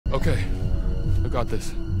Okay. I got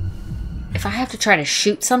this. If I have to try to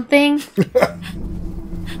shoot something...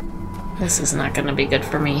 This is not going to be good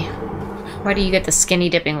for me. Why do you get the skinny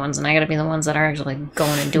dipping ones and I gotta be the ones that are actually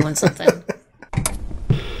going and doing something?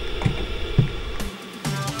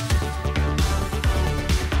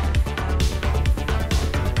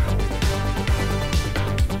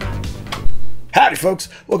 Howdy folks,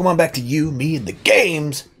 welcome on back to You, Me, and the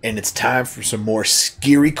Games, and it's time for some more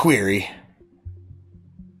Scary Query.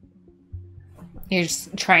 You're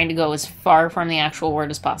just trying to go as far from the actual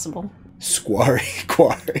word as possible.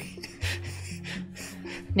 Quarry.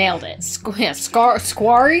 Nailed it.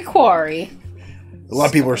 Squarry Quarry. A lot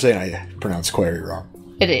of people are saying I pronounce Quarry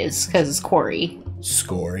wrong. It is, because it's Quarry.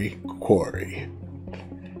 Quarry.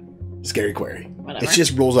 Scary Query. Whatever. It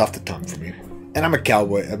just rolls off the tongue for me. And I'm a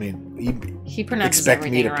cowboy. I mean, He pronounces expect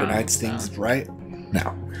me to wrong, pronounce so. things right?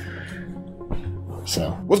 No.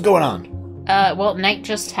 So, what's going on? Well, night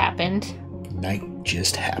just happened. Night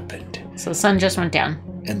just happened. So the sun just went down.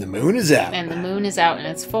 And the moon is out. And the moon is out and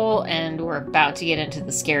it's full, and we're about to get into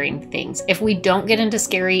the scary things. If we don't get into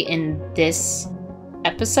scary in this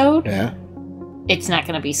episode, Yeah? it's not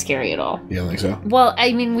going to be scary at all. You don't think so? Well,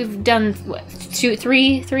 I mean, we've done, what,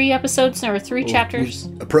 three episodes, or three chapters?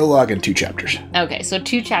 A prologue and 2 chapters. Okay, so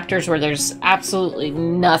 2 chapters where there's absolutely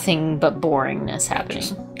nothing but boringness happening.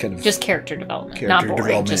 Just character development. Not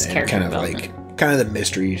boring, just character development. Kind of the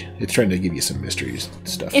mystery. It's trying to give you some mysteries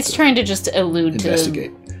stuff. It's trying to just allude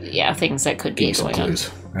investigate. Yeah, things that could be going on.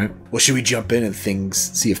 Right? Well, should we jump in and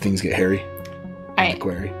see if things get hairy? The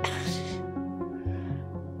Quarry.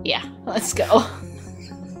 Yeah, let's go.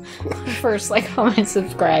 First, like, comment, and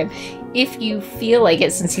subscribe. If you feel like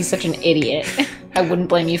it, since he's such an idiot, I wouldn't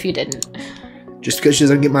blame you if you didn't. Just because she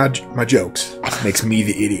doesn't get my jokes makes me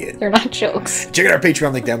the idiot. They're not jokes. Check out our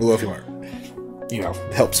Patreon link down below if you want. You know,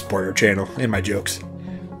 help support our channel and my jokes.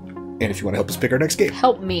 And if you want to help us pick our next game.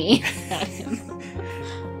 Help me.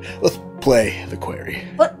 Let's play the Quarry.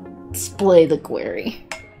 Let's play the Quarry.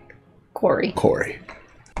 Quarry.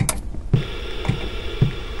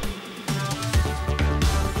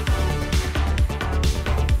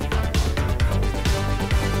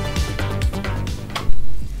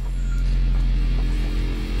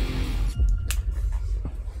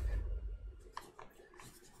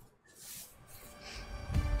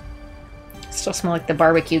 Still smell like the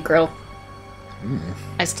barbecue grill.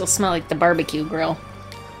 I still smell like the barbecue grill.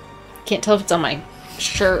 Can't tell if it's on my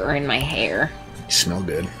shirt or in my hair. You smell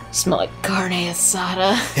good. Smell like carne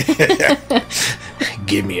asada.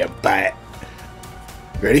 Give me a bite.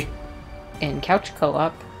 Ready? In couch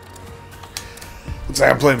co-op. Looks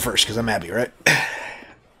like I'm playing first because I'm Abby, right?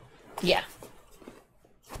 Yeah.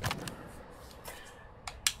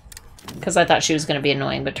 Because I thought she was going to be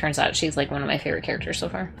annoying, but turns out she's like one of my favorite characters so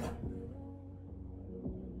far.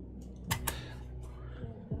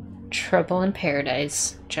 Trouble in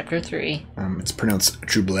Paradise, Chapter 3. It's pronounced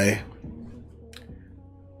Trouble.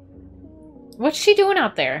 What's she doing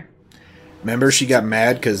out there? Remember she got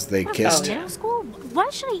mad because they kissed? Oh, yeah. School? Why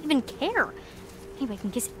should I even care? Anybody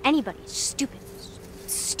can kiss anybody. It's stupid.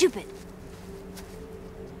 Stupid.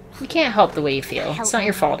 You can't help the way you feel. It's not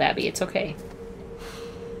your fault, Abby. It's okay.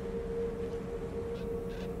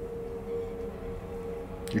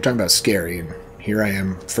 You're talking about scary, and here I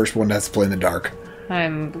am, first one to have to play in the dark.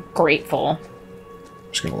 I'm grateful.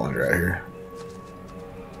 Just gonna wander out here.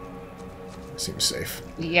 Seems safe.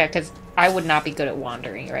 Yeah, because I would not be good at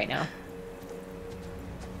wandering right now.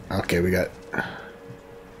 Okay, we got...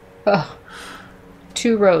 Oh.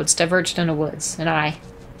 2 roads diverged into woods, and I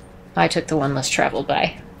took the one less traveled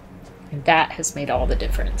by. And that has made all the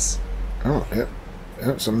difference. Oh, yep.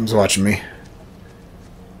 Yep, someone's watching me.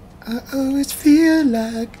 I always feel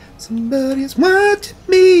like somebody's watching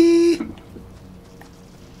me.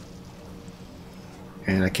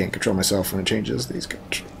 And I can't control myself when it changes these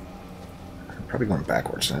guys. I'm probably going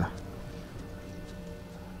backwards now.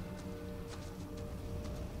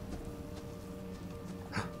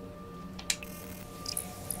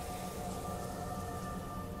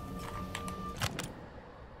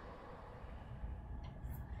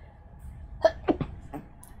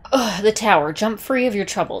 The tower. Jump free of your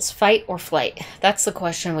troubles. Fight or flight? That's the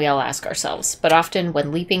question we all ask ourselves. But often,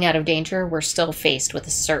 when leaping out of danger, we're still faced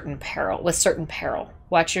with certain peril.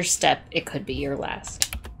 Watch your step. It could be your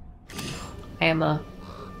last. I am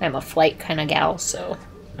a flight kind of gal, so...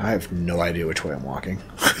 I have no idea which way I'm walking.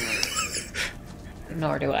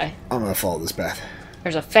 Nor do I. I'm gonna follow this path.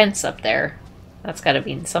 There's a fence up there. That's gotta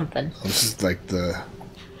mean something. This is like the...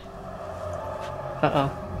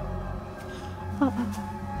 Uh-oh.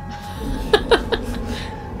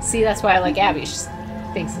 See, that's why I like Abby. She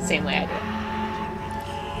thinks the same way I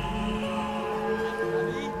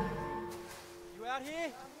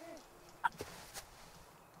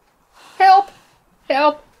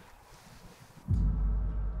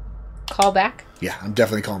call back? Yeah, I'm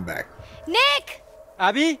definitely calling back. Nick!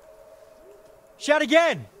 Abby? Shout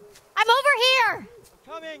again! I'm over here!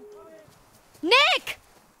 Coming! Nick!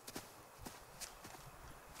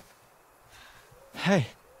 Hey.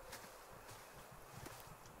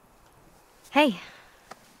 Hey.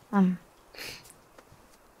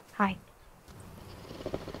 Hi.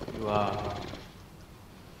 You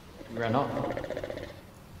ran off.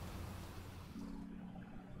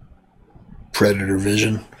 Predator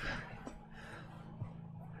vision.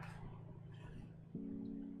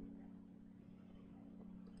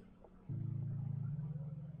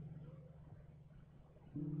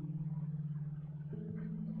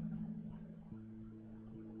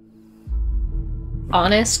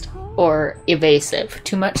 Honest or evasive?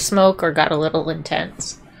 Too much smoke or got a little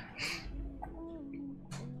intense?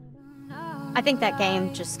 I think that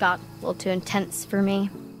game just got a little too intense for me.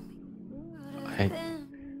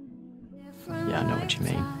 Yeah, I know what you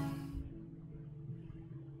mean.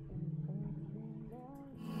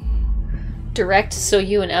 Direct, so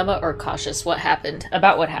you and Emma, or cautious? What happened?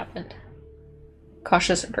 About what happened?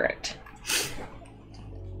 Cautious or direct?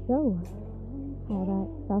 So, all that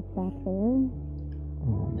stuff back there.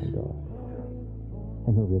 Oh my god.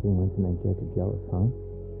 Emma really went to make Jacob jealous, huh?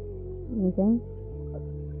 You think?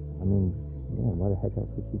 I mean, yeah, why the heck else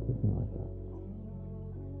would she kiss me like that?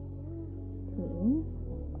 True.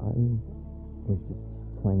 I was just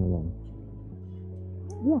playing along.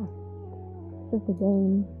 Yeah. Just a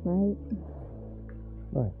game, right?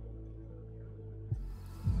 Right.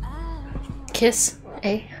 Kiss,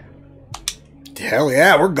 eh? Hell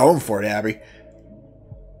yeah, we're going for it, Abby.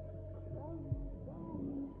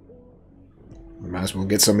 Might as well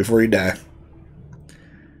get some before you die.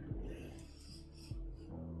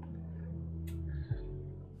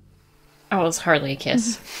 Oh, it's hardly a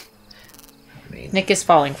kiss. I mean, Nick is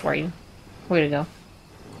falling for you. Way to go.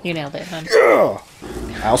 You nailed it, hon. yeah.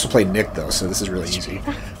 I also played Nick, though, so this is really easy.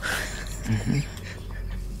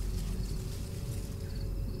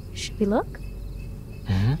 Should we look?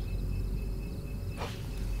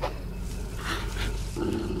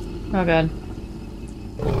 Oh, God.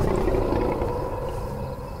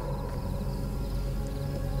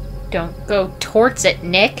 Don't go towards it,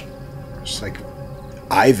 Nick. Just like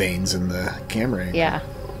eye veins in the camera angle. Yeah.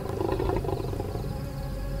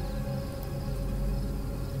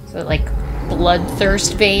 So, like,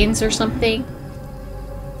 bloodthirst veins or something?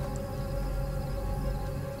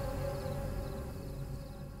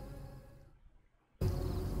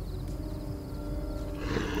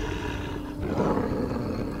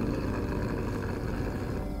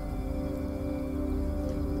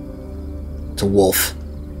 It's a wolf.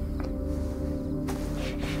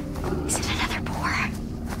 Is it another boar?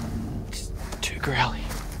 It's too growly.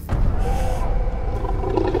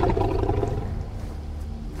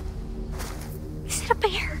 Is it a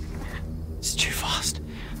bear? It's too fast.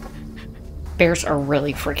 Bears are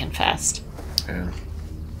really freaking fast. Yeah.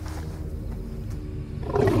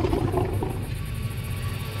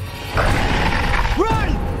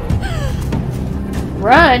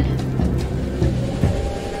 Run!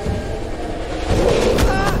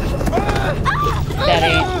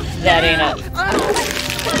 That ain't it.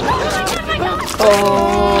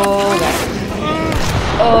 Oh, God.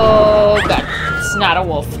 Oh, God. It's not a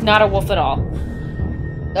wolf. Not a wolf at all.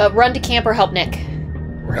 Run to camp or help Nick.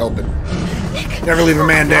 We're helping. Never leave a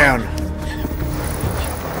man down.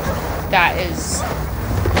 That is...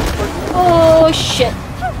 Oh, shit.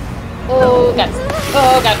 Oh, God.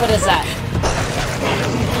 Oh, God, what is that?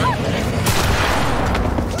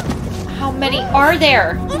 How many are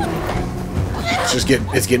there? It's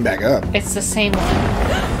getting back up. It's the same one.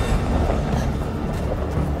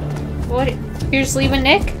 What? You're just leaving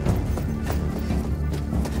Nick?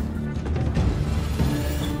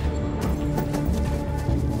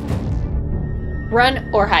 Run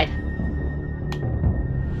or hide.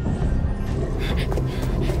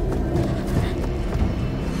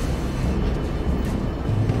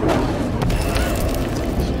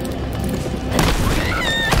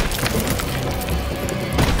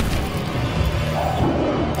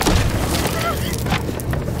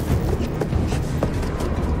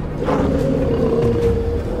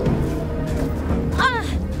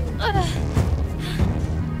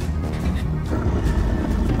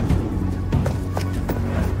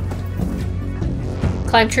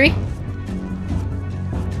 Climb tree?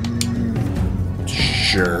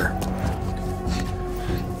 Sure.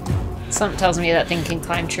 Something tells me that thing can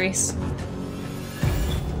climb trees.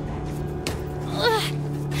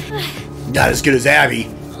 Not as good as Abby.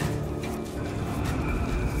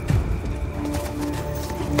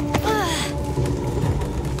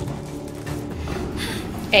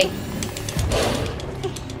 Hey,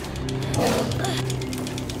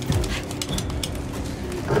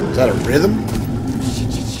 Is that a rhythm?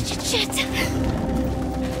 Shit.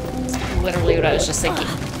 Literally what I was just thinking.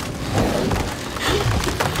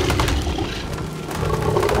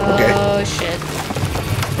 Okay. Oh, shit.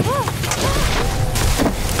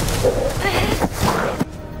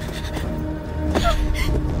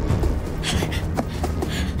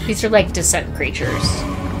 These are like descent creatures.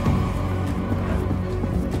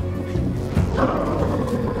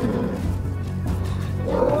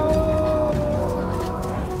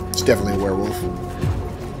 It's definitely a werewolf.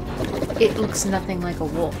 It looks nothing like a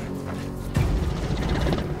wolf.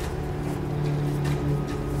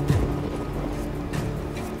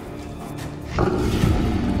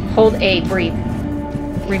 Hold A, breathe.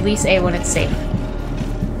 Release A when it's safe.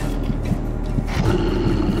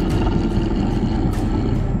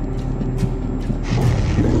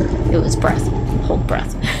 It was breath. Hold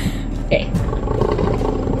breath. A.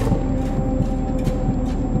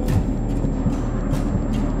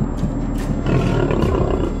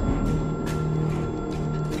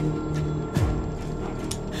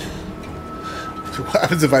 What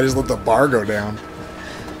happens if I just let the bar go down?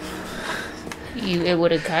 It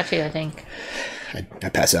would have caught you, I think. I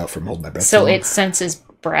pass out from holding my breath. So too long. it senses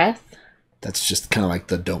breath? That's just kind of like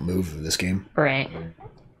the don't move of this game. Right.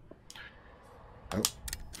 Oh.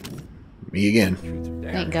 Me again.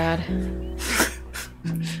 Thank God.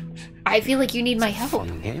 I feel like you need my help.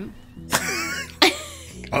 Game?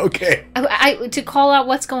 Okay. To call out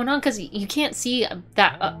what's going on, because you can't see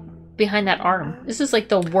that behind that arm. This is like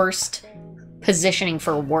the worst positioning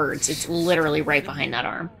for words. It's literally right behind that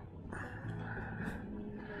arm.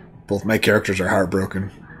 Both my characters are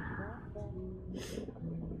heartbroken.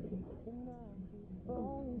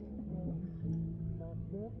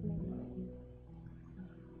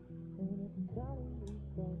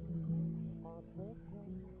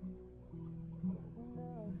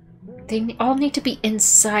 They all need to be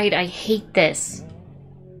inside. I hate this.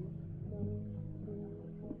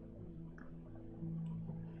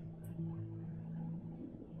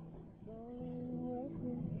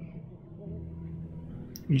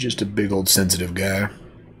 You're just a big old sensitive guy.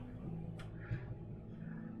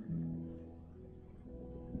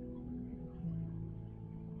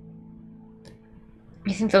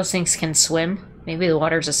 You think those things can swim? Maybe the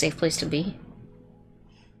water's a safe place to be.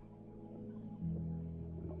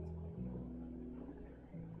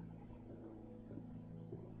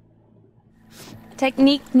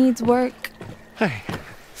 Technique needs work. Hey.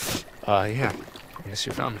 Yeah. I guess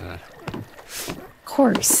you found that. Of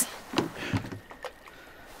course.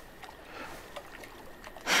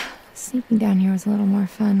 Sneaking down here was a little more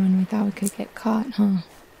fun when we thought we could get caught, huh?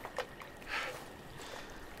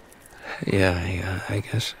 Yeah, I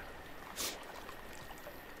guess.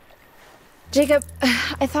 Jacob,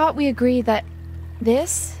 I thought we agreed that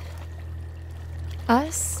this,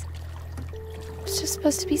 us, was just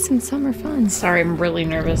supposed to be some summer fun. Sorry, I'm really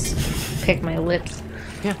nervous. Pick my lips.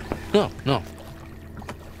 Yeah. No.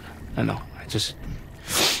 I know.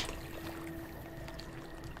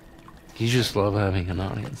 You just love having an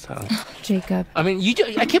audience, huh? Jacob. I mean,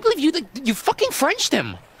 I can't believe you fucking Frenched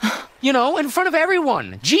him. You know, in front of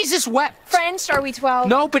everyone. Jesus wept. French, are we 12?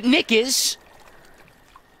 No, but Nick is.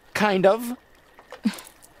 Kind of.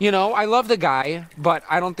 You know, I love the guy, but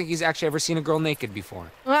I don't think he's actually ever seen a girl naked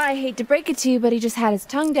before. Well, I hate to break it to you, but he just had his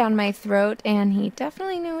tongue down my throat, and he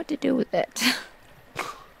definitely knew what to do with it.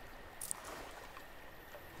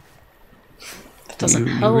 That doesn't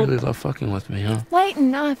You help. really love fucking with me, huh?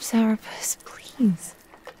 Lighten up, Sourpuss, please.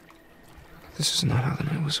 This is not how the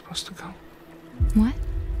night was supposed to go. What?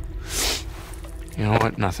 You know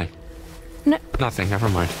what? Nothing. No. Nothing. Never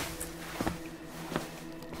mind.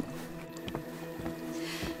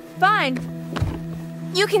 Fine.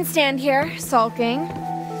 You can stand here, sulking,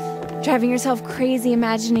 driving yourself crazy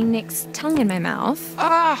imagining Nick's tongue in my mouth.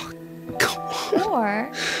 Ah! Come on.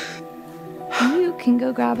 Or you can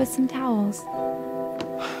go grab us some towels.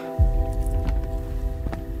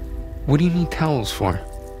 What do you need towels for?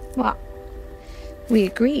 Well, we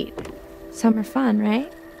agreed. Summer fun,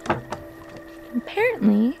 right?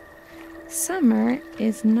 Apparently, summer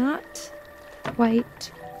is not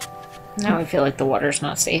quite... Now I feel like the water's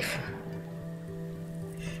not safe.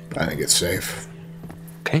 I think it's safe.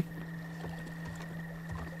 Okay.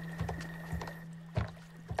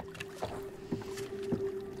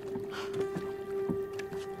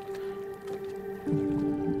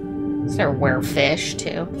 Is there werefish,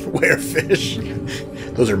 too?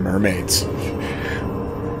 Werefish? Those are mermaids.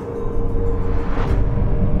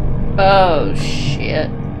 Oh, shit.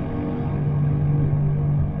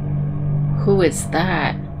 Who is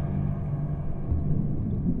that?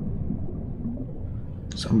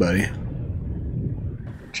 Somebody.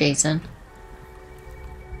 Jason.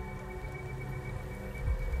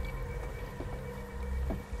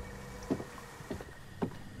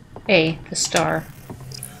 Hey, the star.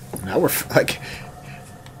 Now we're like,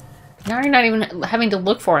 Now you're not even having to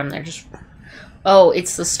look for them. They're just... Oh,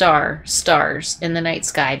 it's the star. Stars in the night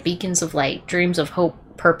sky. Beacons of light. Dreams of hope,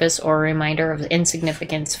 purpose, or a reminder of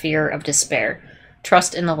insignificance, fear of despair.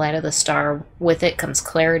 Trust in the light of the star. With it comes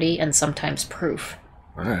clarity and sometimes proof.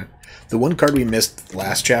 all right. The one card we missed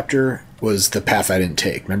last chapter was the path I didn't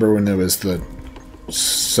take. Remember when there was the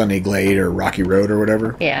Sunny Glade or Rocky Road or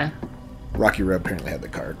whatever? Yeah. Rocky Road apparently had the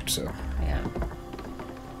card, so. Yeah.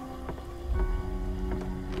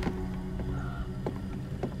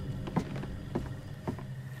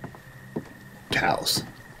 Towels.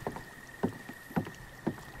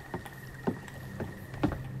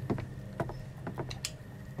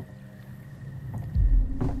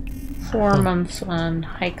 Four months on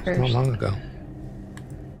hikers. Not long ago.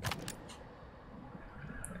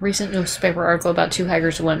 Recent newspaper article about 2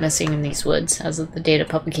 hikers who went missing in these woods. As of the date of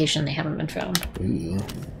publication, they haven't been found. Ooh.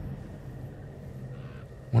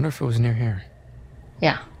 Wonder if it was near here.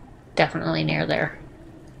 Yeah, definitely near there.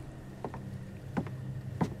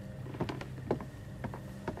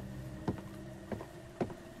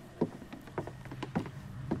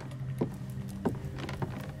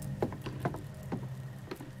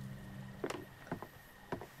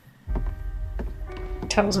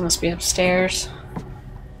 Towels must be upstairs.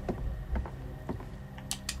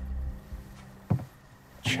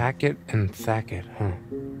 Chackett and Thackett, huh?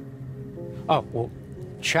 Oh, well,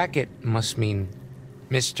 Chackett must mean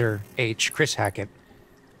Mr. H. Chris Hackett.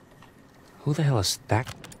 Who the hell is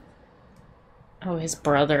Thackett? Oh, his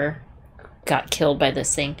brother got killed by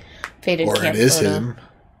this thing. Faded Or camp it is photo. him.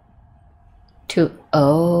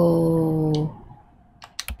 Oh.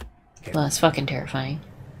 Well, that's fucking terrifying.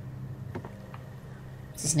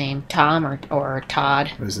 What's his name? Tom or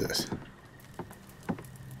Todd? What is this?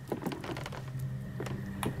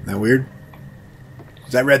 Isn't that weird?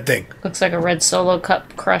 Is that red thing? Looks like a red Solo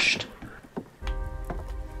cup crushed.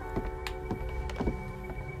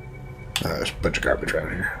 There's a bunch of garbage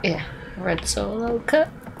around here. Yeah, red Solo cup.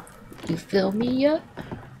 You fill me up.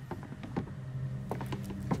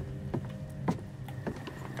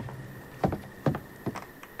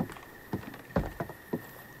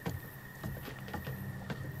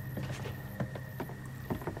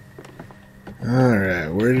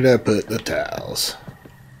 Alright, where did I put the towels?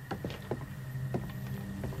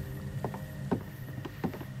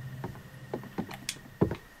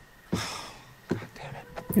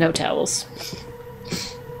 No towels.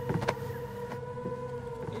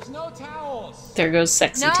 There's no towels! There goes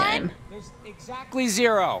sexy None? time. There's exactly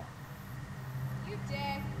 0. You dick.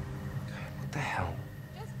 What the hell?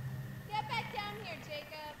 Just get back down here,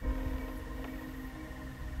 Jacob.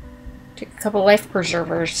 Take a couple life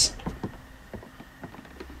preservers.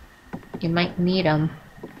 You might need them.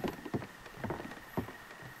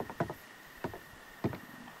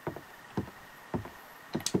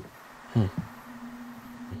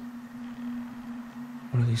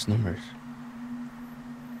 What are these numbers?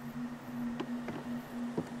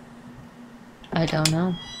 I don't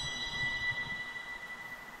know.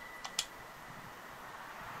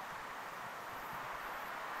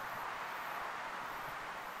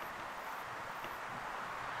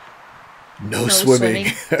 No, No swimming.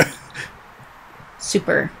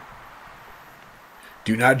 Super.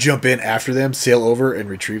 Do not jump in after them, sail over, and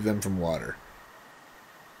retrieve them from water.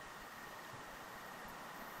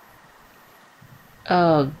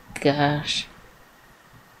 Oh, gosh.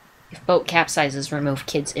 If boat capsizes, remove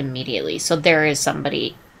kids immediately. So there is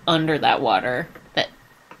somebody under that water that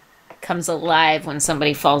comes alive when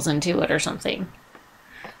somebody falls into it or something.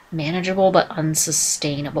 Manageable but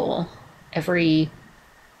unsustainable. Every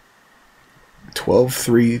 12,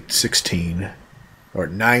 3, 16. Or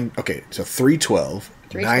 9. Okay, so 3, 12.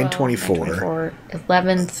 9, 24.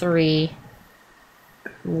 11, 3,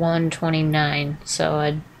 1, 29.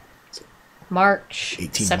 So March,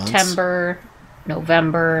 18 September,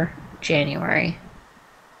 November, January.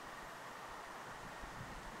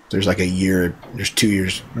 There's like a year. There's 2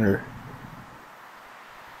 years. Or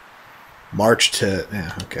March to.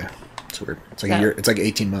 Yeah, okay. It's weird. It's like a year. It's like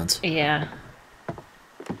 18 months. Yeah.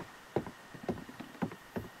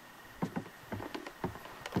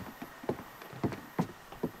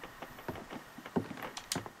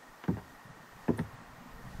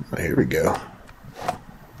 Oh, here we go.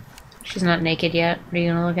 She's not naked yet. What are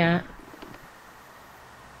you gonna look at?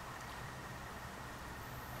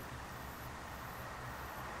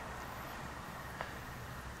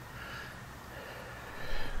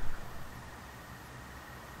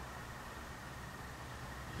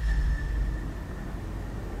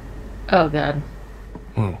 Oh god.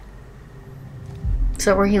 Whoa. Is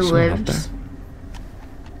that where he Someone up lives?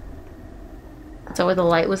 Is that where the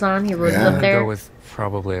light was on? He lives Yeah. up there? Go with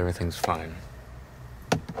probably everything's fine.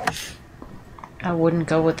 I wouldn't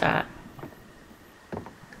go with that.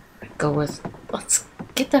 I'd go with... Let's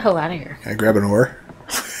get the hell out of here. Can I grab an oar?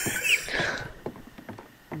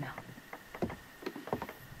 No.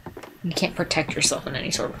 You can't protect yourself in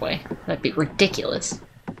any sort of way. That'd be ridiculous.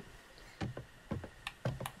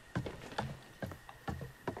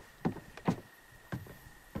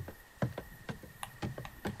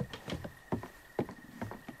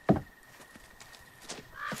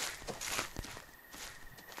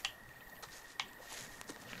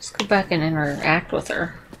 Let's go back and interact with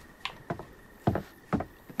her.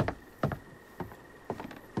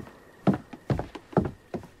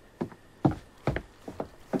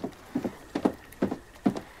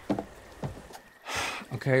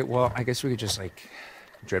 Okay, well, I guess we could just, like,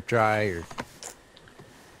 drip dry, or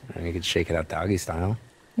you could shake it out doggy style.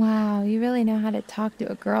 Wow, you really know how to talk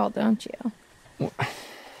to a girl, don't you?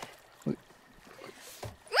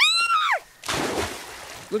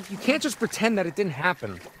 Look, you can't just pretend that it didn't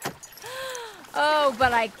happen. Oh,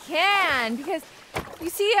 but I can, because you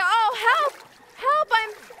see, oh, help! Help!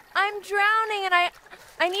 I'm drowning, and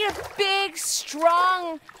I need a big,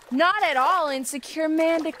 strong, not at all insecure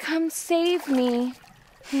man to come save me.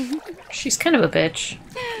 She's kind of a bitch.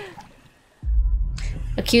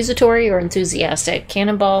 Accusatory or enthusiastic?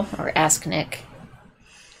 Cannonball or Ask Nick?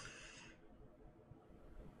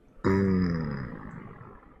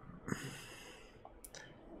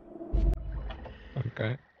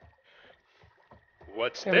 Okay.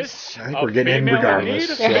 What's this? I think we're getting in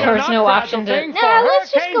regardless. So. There was no option to... No, let's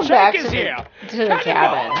just go back to the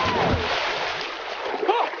cabin.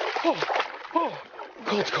 Cold.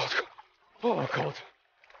 Oh, cold.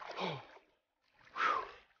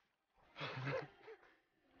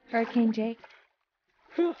 Hurricane Jake.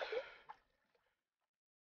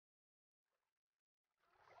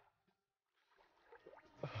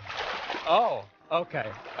 Oh,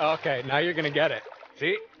 okay. Okay, now you're gonna get it.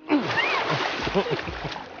 See? Hey!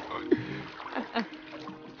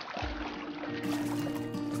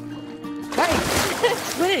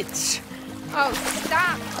 Switch! Oh,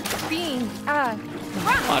 stop being,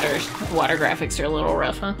 Water graphics are a little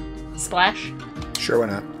rough, huh? Splash? Sure, why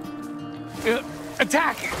not?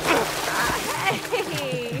 Attack!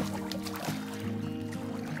 Hey!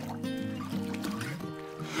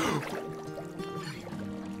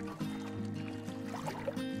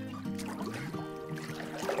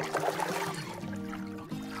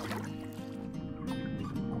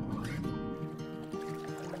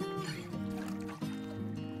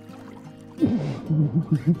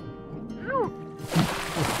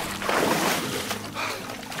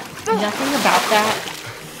 Nothing about that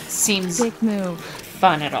seems Dick move.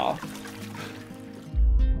 fun at all.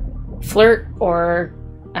 Flirt or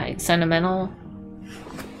sentimental?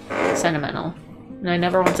 Sentimental. And I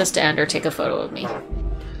never want this to end or take a photo of me.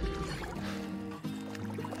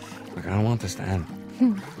 Look, I don't want this to end.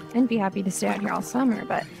 I'd be happy to stay out here all summer,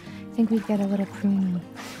 but I think we'd get a little pruny.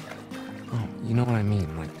 Oh, you know what I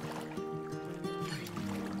mean, like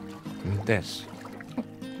this.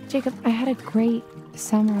 Jacob, I had a great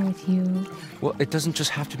summer with you. Well, it doesn't just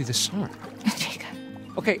have to be the summer. Jacob.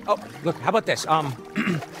 Okay, oh, look, how about this?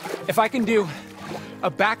 If I can do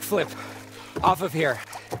a backflip off of here,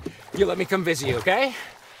 you let me come visit you, okay?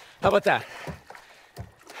 How about that?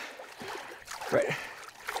 Right.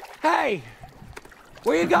 Hey!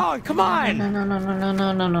 Where you going? Come on!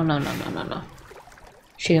 No.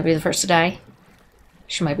 She gonna be the first to die?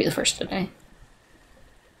 She might be the first to die.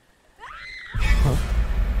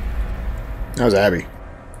 That was Abby.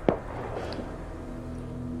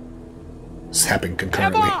 It's happening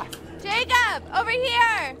concurrently. Emma! Jacob, over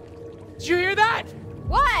here! Did you hear that?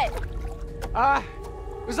 What?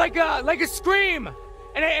 It was like a scream!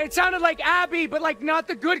 And it sounded like Abby, but like not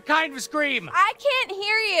the good kind of scream. I can't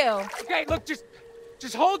hear you. Okay, look, just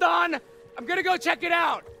hold on. I'm gonna go check it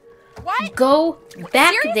out. What? Go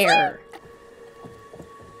back Seriously? there.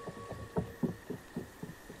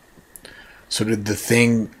 So did the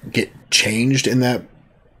thing get changed in that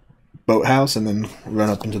boathouse and then run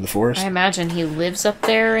up into the forest? I imagine he lives up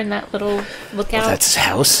there in that little lookout. Oh, that's his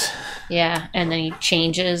house? Yeah, and then he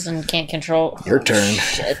changes and can't control. Your turn.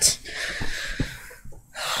 Shit.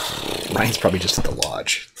 Ryan's probably just at the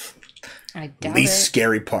lodge. I doubt Least it.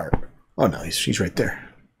 scary part. Oh no, she's right there.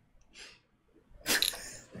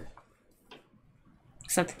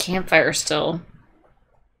 It's at the campfire still.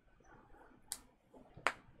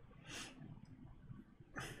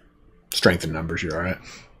 Strength in numbers, you're alright.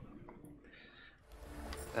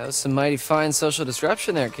 That was some mighty fine social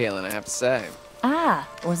disruption there, Kaylin, I have to say. Ah,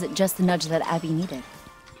 or was it just the nudge that Abby needed?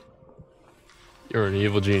 You're an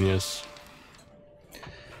evil genius.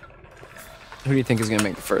 Who do you think is gonna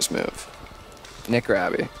make the first move? Nick or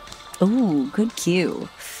Abby? Ooh, good cue.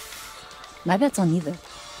 My bet's on neither.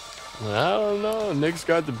 I don't know. Nick's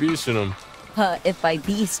got the beast in him. If by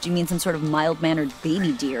beast you mean some sort of mild-mannered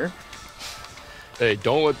baby deer. Hey,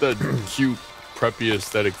 don't let that cute, preppy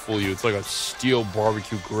aesthetic fool you. It's like a steel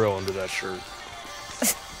barbecue grill under that shirt.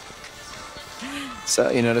 So,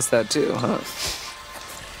 you noticed that too, huh?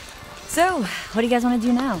 So, what do you guys want to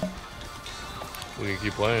do now? We can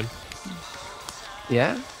keep playing.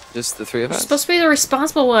 Yeah? Just the three of You're us? supposed to be the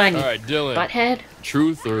responsible one. All right, Dylan. Butthead.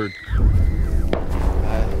 Truth or...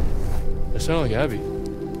 That sounded like Abby.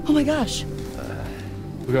 Oh my gosh.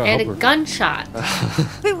 We gotta And help a her. gunshot.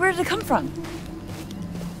 Wait, where did it come from?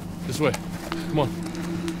 This way. Come on.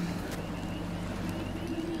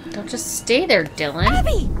 Don't just stay there, Dylan.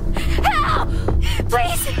 Abby! Help!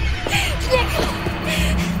 Please! Nick!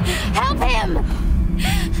 Help him!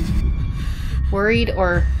 Worried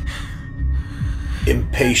or...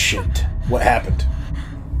 Impatient. What happened?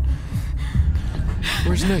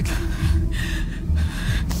 Where's Nick?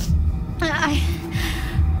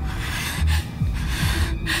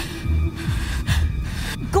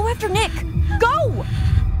 Go after Nick! Go!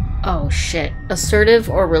 Oh shit. Assertive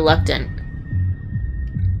or reluctant?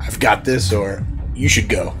 I've got this, or you should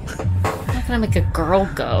go. I'm not gonna make a girl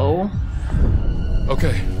go.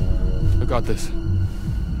 Okay. I got this.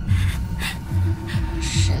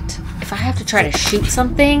 Shit. If I have to try to shoot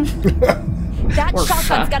something... That We're shotgun's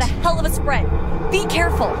fucked. got a hell of a spread. Be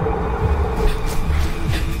careful.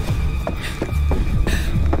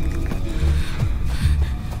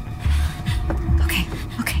 Okay,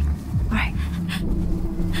 okay. All right.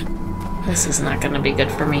 This is not gonna be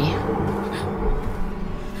good for me.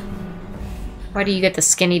 Why do you get the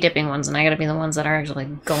skinny dipping ones and I gotta be the ones that are actually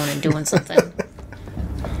going and doing something?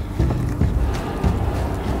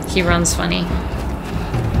 He runs funny.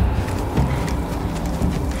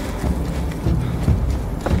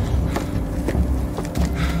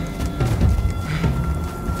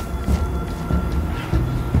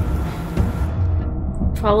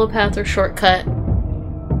 Follow path or shortcut?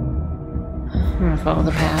 I'm gonna follow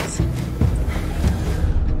the path.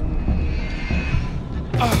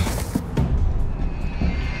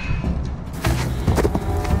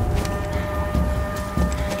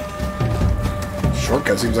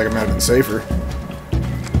 Shortcut seems like it might have been safer.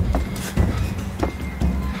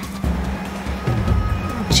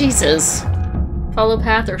 Jesus. Follow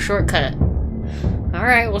path or shortcut?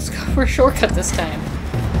 Alright, let's go for shortcut this time.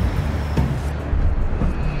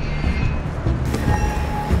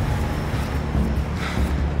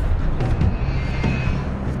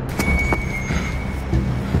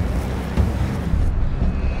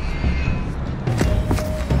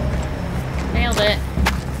 Nailed it.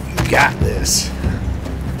 You got this.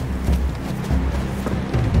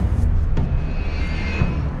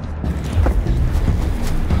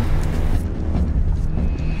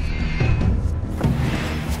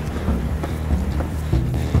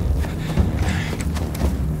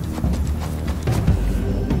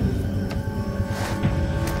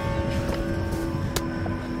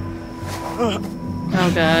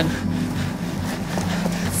 Oh god.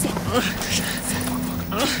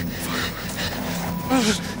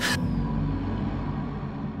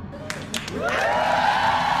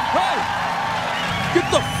 Get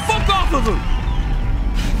the fuck off of him!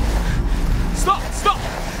 Stop! Stop!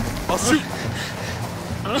 I'll shoot!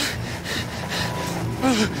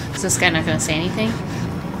 Is this guy not gonna say anything?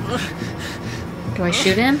 Do I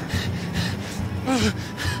shoot him?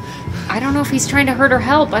 I don't know if he's trying to hurt or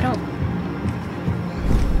help. I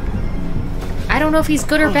don't know if he's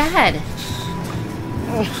good or bad.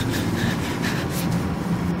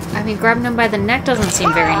 I mean, grabbing him by the neck doesn't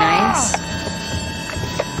seem very nice.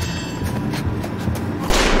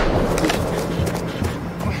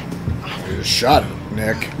 You just shot him,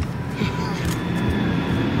 Nick.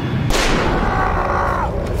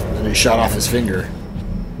 And he shot off his finger.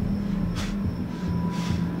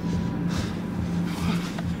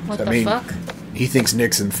 What I the mean, fuck? he thinks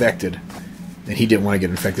Nick's infected. And he didn't want to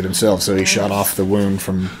get infected himself, so he shot off the wound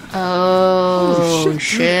from... Oh,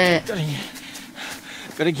 shit.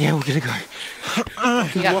 Gotta go, we gotta go.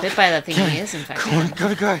 He got bit by that thing, he is infected. Come on,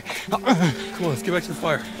 gotta go. Come on, let's get back to the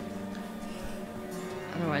fire.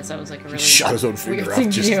 Otherwise, that was like a really He shot his own finger weird off.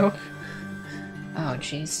 thing to Just, do. it Oh,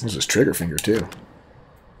 jeez. was his trigger finger, too.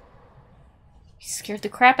 He scared the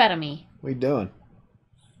crap out of me. What are you doing?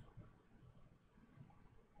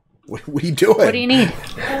 What are you doing? What do you need?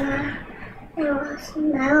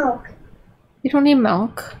 Milk. You don't need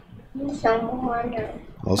milk. Some water.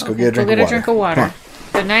 Well, let's go get a drink Go of get water. a drink of water. Come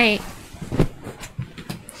Good night.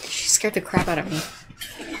 She scared the crap out of me.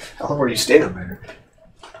 on. How long were you staying there?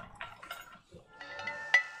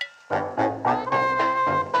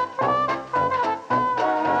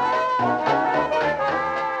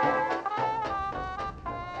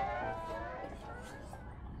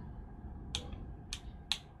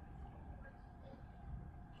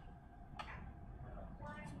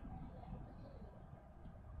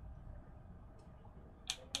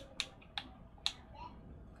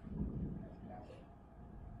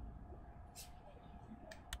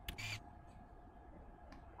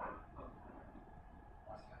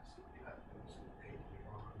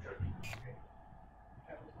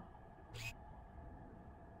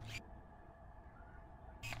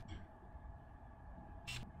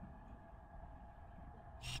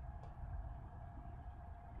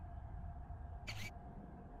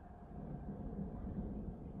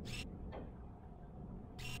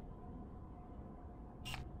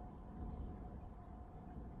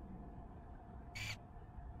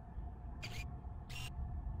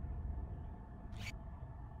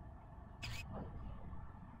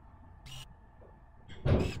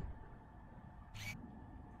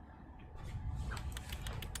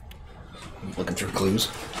 Looking through clues.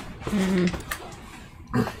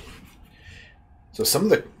 Mm-hmm. So some of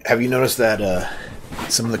the, have you noticed that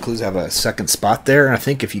some of the clues have a second spot there? And I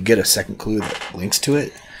think if you get a second clue that links to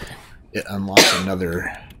it, it unlocks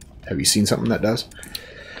another. Have you seen something that does?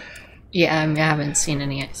 Yeah, I haven't seen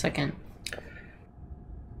any second.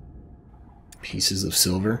 Pieces of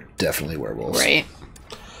silver, definitely werewolves. Right.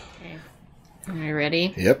 Okay. Are you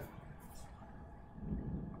ready? Yep.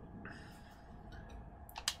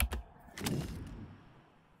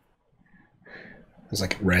 It was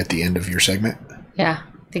like right at the end of your segment. Yeah,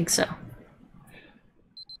 I think so.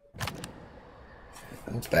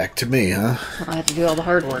 Well, back to me, huh? I had to do all the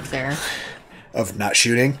hard work there. Of not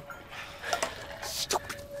shooting.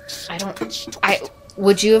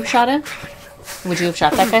 Would you have shot him? Would you have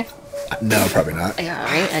shot that guy? No, probably not. Yeah,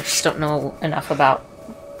 right. I just don't know enough about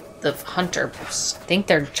the hunter. I think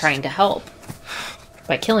they're trying to help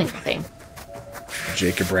by killing the thing.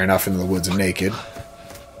 Jacob ran off into the woods naked.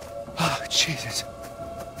 Oh, Jesus.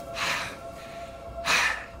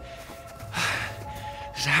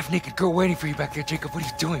 There's a half-naked girl waiting for you back there, Jacob. What are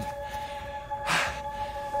you doing?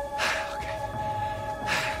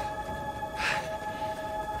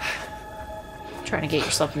 Trying to get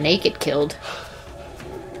yourself naked killed.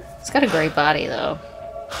 It's got a great body, though.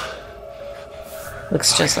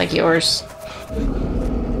 Looks just like yours.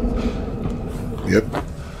 Yep.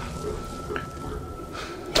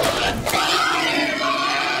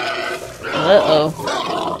 Uh-oh.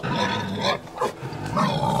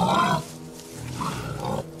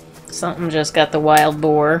 Something just got the wild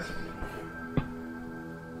boar.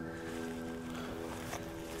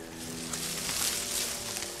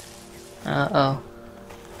 Uh-oh.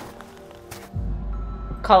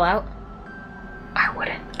 Call out? I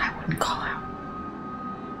wouldn't call out.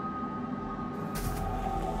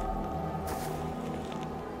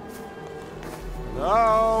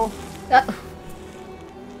 Hello? Uh-oh.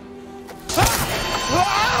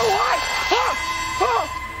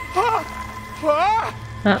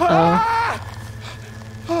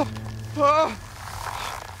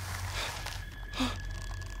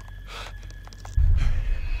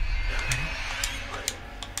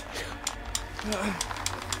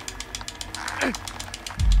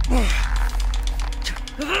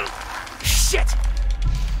 Shit!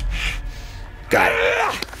 Got it.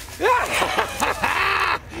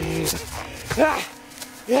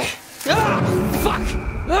 Fuck!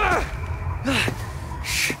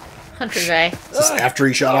 Hunter guy. Is this after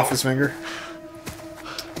he shot off his finger?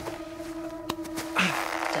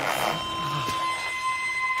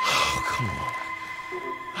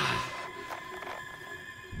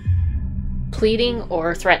 Pleading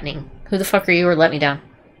or threatening? Who the fuck are you, or let me down?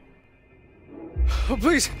 Oh,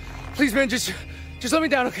 please, man, just let me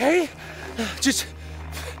down, okay? Just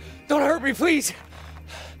don't hurt me, please.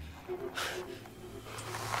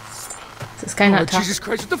 Is this guy not talking? Jesus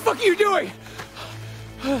Christ, what the fuck are you doing?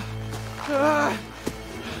 God,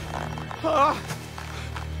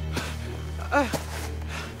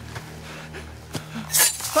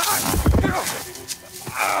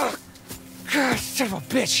 son of a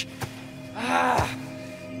bitch.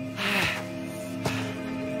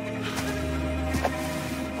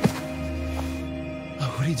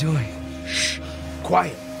 What are you doing? Shh.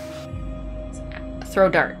 Quiet. Throw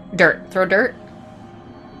dirt. Throw dirt.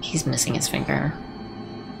 He's missing his finger.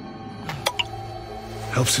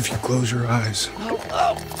 Helps if you close your eyes.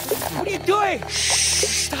 Oh, what are you doing?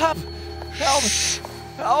 Stop! Help!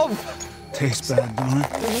 Help! Tastes bad, don't it?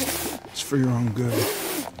 It's for your own good.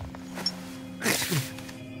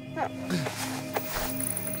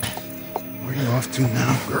 Where are you off to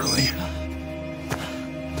now, girlie?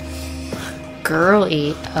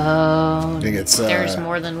 Girly. Oh, I think it's, there's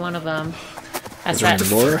more than one of them. That's her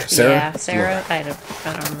name Laura? Sarah? Yeah, Sarah. Laura. I don't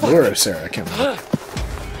remember. Laura or Sarah? I can't remember.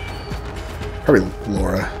 Probably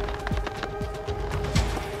Laura.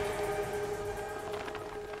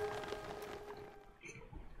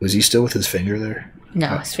 Was he still with his finger there?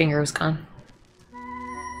 No, his finger was gone.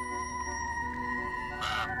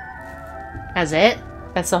 That's it?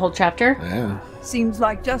 That's the whole chapter? Yeah. Seems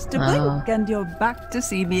like just a blink and you're back to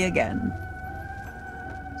see me again.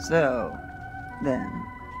 So, then,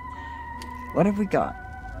 what have we got?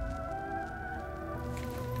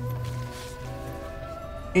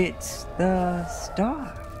 It's the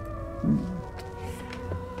star.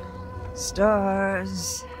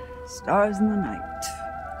 Stars. Stars in the night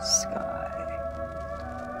sky.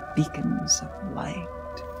 Beacons of light.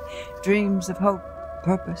 Dreams of hope,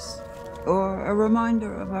 purpose, or a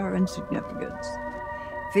reminder of our insignificance.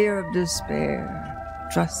 Fear of despair.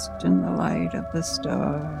 Trust in the light of the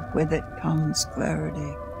star. With it comes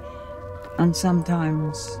clarity. And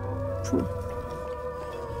sometimes truth.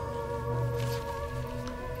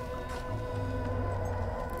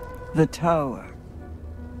 The tower.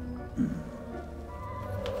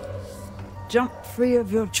 Jump free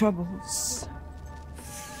of your troubles.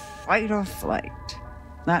 Fight or flight.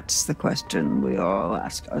 That's the question we all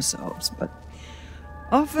ask ourselves, but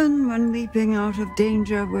often when leaping out of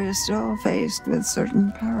danger, we're still faced with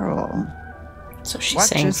certain peril. So she's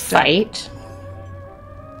saying fight?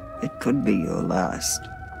 It could be your last.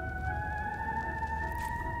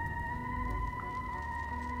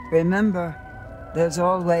 Remember, there's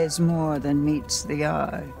always more than meets the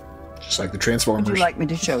eye. Just like the Transformers. Would you like me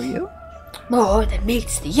to show you? More than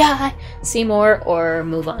meets the eye. See more or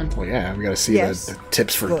move on? Well, yeah, we gotta see Yes. the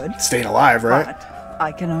tips for Good. staying alive, right? But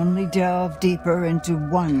I can only delve deeper into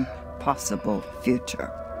one possible future.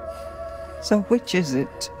 So which is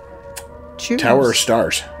it? Choose. Tower or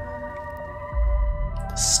stars?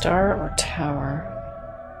 Star or tower?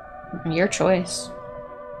 Your choice.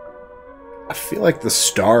 I feel like the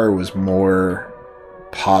star was more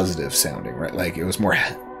positive sounding, right? Like it was more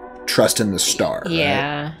trust in the star.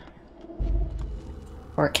 Yeah. Right?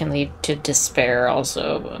 Or it can lead to despair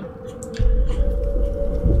also. But...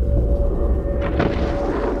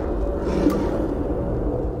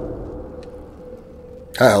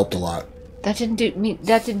 That helped a lot. That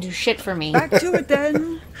didn't do shit for me. Back to it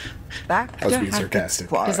then. Back I was to being sarcastic.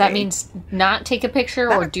 Does that mean not take a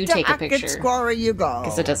picture or do take a Hackett's picture? Quarry you go.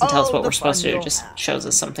 Because it doesn't tell us All what the we're supposed to fun do. It you'll just have. shows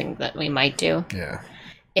us something that we might do. Yeah.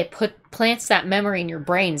 It plants that memory in your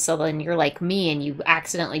brain, so then you're like me and you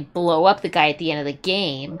accidentally blow up the guy at the end of the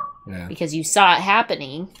game because you saw it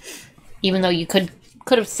happening, even though you could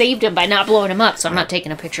have saved him by not blowing him up. So I'm not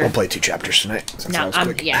taking a picture. We'll play 2 chapters tonight. No,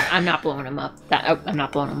 I'm not blowing him up. I'm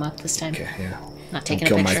not blowing him up this time. Okay, yeah. Not taking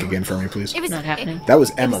Don't a kill picture. Mike again for me, please. It was not happening. That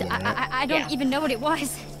was Emma. Then, right? I don't even know what it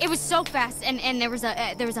was. It was so fast, and there was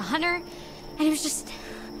a hunter, and it was just.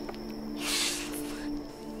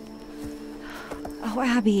 Oh,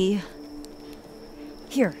 Abby.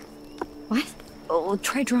 Here. What? Oh,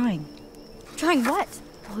 try drawing. Drawing what?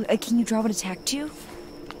 Well, can you draw what attacked you?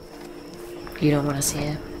 You don't want to see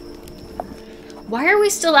it. Why are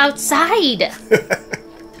we still outside?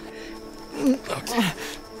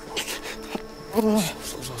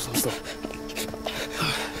 Slow.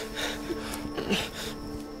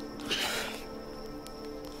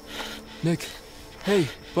 Nick, hey,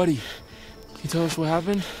 buddy. Can you tell us what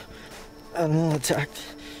happened? Animal attacked.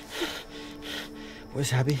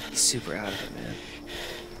 Where's Abby? He's super out of it, man.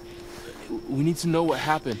 We need to know what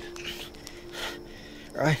happened.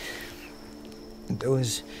 Right. There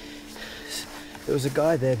was a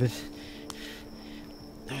guy there, but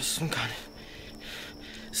there was some kind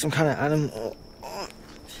of animal. What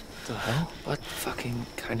the hell? What fucking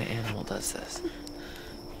kind of animal does this?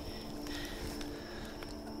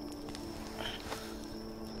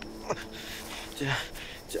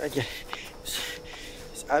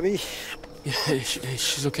 Is Abby? Yeah, hey,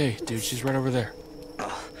 she's okay, dude. She's right over there.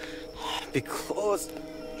 Big claws,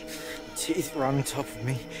 teeth right on top of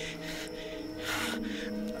me.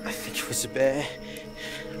 I think it was a bear.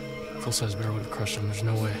 Full-size bear would have crushed him. There's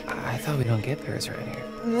no way. I thought we don't get bears around here.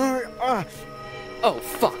 No, Oh,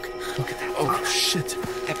 fuck. Look at that. Oh, shit.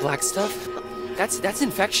 That black stuff? That's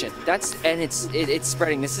infection. It's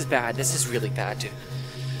spreading. This is bad. This is really bad, dude.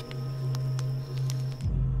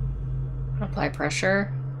 Apply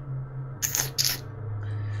pressure.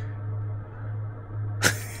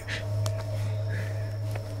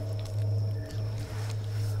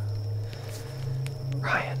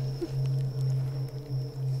 Ryan.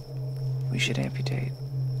 We should amputate.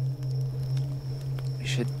 We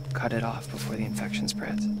should cut it off before the infection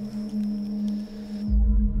spreads.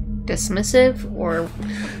 Dismissive or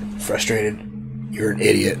frustrated? You're an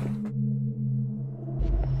idiot.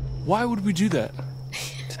 Why would we do that?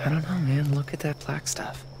 I don't know, man. Look at that black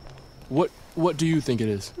stuff. What do you think it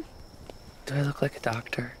is? Do I look like a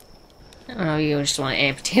doctor? I don't know, you just want to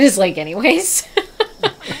amputate his leg anyways.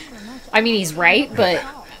 I mean, he's right, but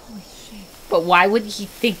why would he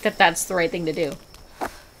think that that's the right thing to do?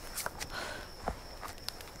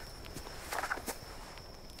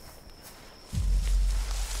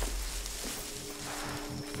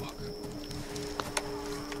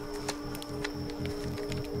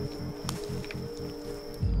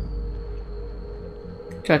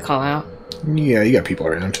 Do I call out? Yeah, you got people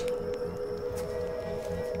around.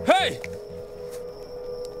 Hey!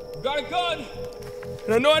 Got a gun!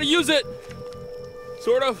 And I know how to use it!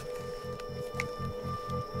 Sort of.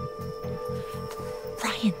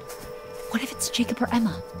 Ryan, what if it's Jacob or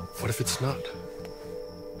Emma? What if it's not?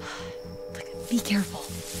 Be careful.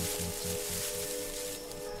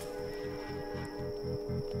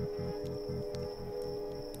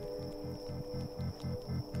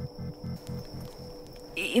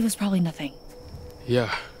 It was probably nothing.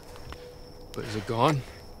 Yeah. But is it gone?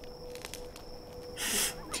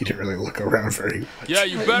 You didn't really look around very much. Yeah,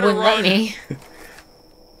 you better run!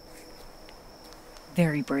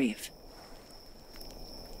 Very brave.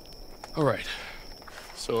 Alright.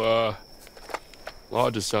 So,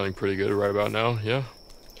 Lodge is sounding pretty good right about now, yeah?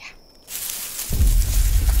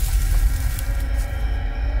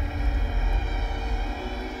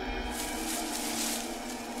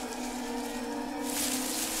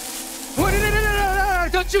 No,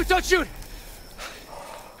 don't shoot, don't shoot!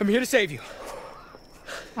 I'm here to save you.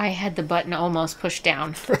 I had the button almost pushed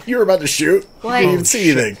down. You were about to shoot? What? You didn't even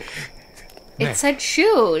see anything. It said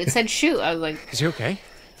shoot. It said shoot. I was like... Is he okay?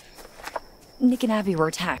 Nick and Abby were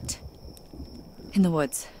attacked. In the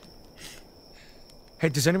woods. Hey,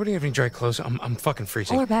 does anybody have any dry clothes? I'm fucking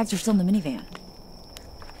freezing. All our bags are still in the minivan.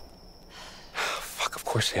 Fuck, of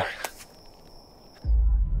course they are.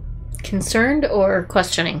 Concerned or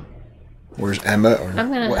questioning? Where's Emma? Or I'm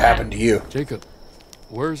gonna- what happened to you? Jacob,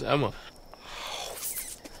 where's Emma?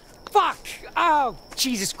 Fuck! Oh,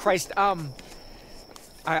 Jesus Christ.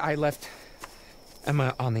 I left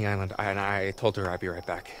Emma on the island, and I told her I'd be right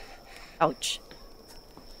back. Ouch.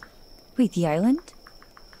 Wait, the island?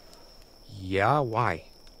 Yeah, why?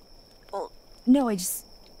 Well, no, I just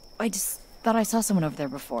thought I saw someone over there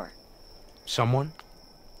before. Someone?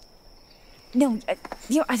 No, I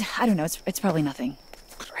don't know. It's probably nothing.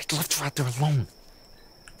 I left her out there alone.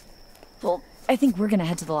 Well, I think we're gonna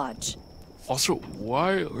head to the lodge. Also,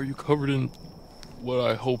 why are you covered in what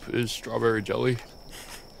I hope is strawberry jelly?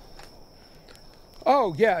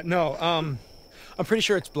 Oh, yeah, no, I'm pretty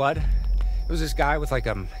sure it's blood. It was this guy with he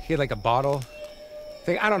had like a bottle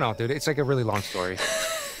thing. I don't know, dude. It's like a really long story.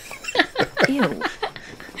 Ew.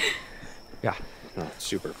 Yeah, no, it's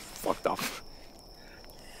super fucked up.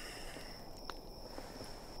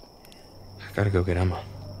 I gotta go get Emma.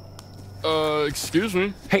 Excuse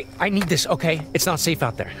me? Hey, I need this, okay? It's not safe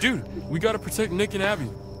out there. Dude, we gotta protect Nick and Abby.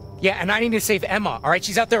 Yeah, and I need to save Emma, all right?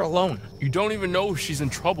 She's out there alone. You don't even know if she's in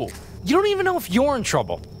trouble. You don't even know if you're in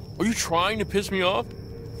trouble. Are you trying to piss me off?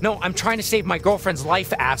 No, I'm trying to save my girlfriend's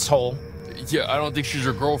life, asshole. Yeah, I don't think she's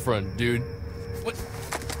your girlfriend, dude. What?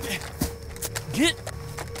 Get...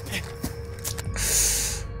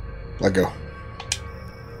 Let go.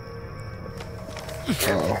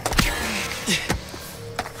 Uh-oh.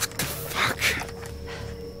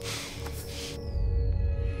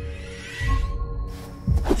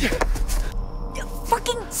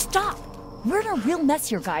 Fucking stop! We're in a real mess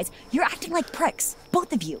here, guys. You're acting like pricks,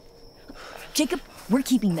 both of you. Jacob, we're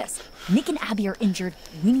keeping this. Nick and Abby are injured.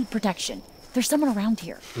 We need protection. There's someone around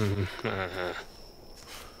here.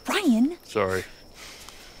 Ryan! Sorry.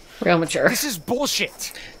 Real mature. This is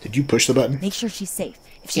bullshit. Did you push the button? Make sure she's safe.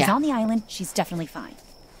 If she's on the island, she's definitely fine.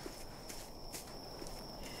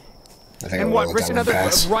 I think And I what, will risk let that another one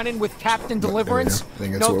pass. run-in with Captain Deliverance? I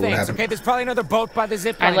think that's No what will thanks, happen. okay? There's probably another boat by the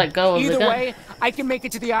zip I line. let go of the Either gun. way, I can make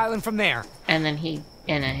it to the island from there. And then I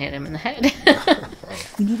hit him in the head.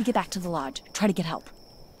 We need to get back to the lodge. Try to get help.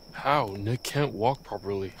 How? Nick can't walk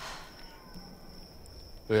properly.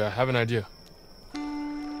 But yeah, I have an idea.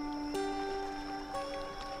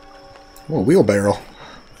 Well, wheelbarrow.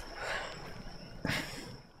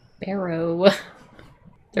 Barrow.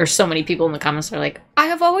 There's so many people in the comments that are like, I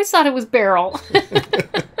have always thought it was Beryl.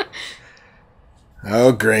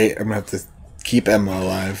 Oh, great. I'm going to have to keep Emma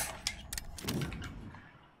alive.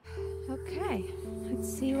 Okay,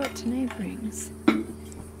 let's see what tonight brings.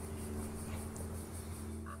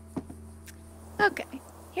 Okay,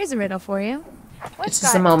 here's a riddle for you. What's This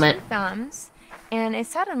is the moment. 2 thumbs and is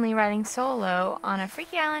suddenly riding solo on a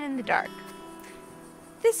freaky island in the dark?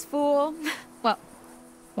 This fool, well,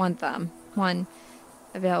 1 thumb, 1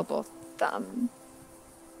 available thumb.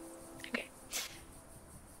 Okay.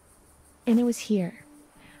 And it was here,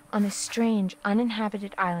 on this strange,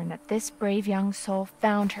 uninhabited island, that this brave young soul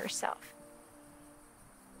found herself.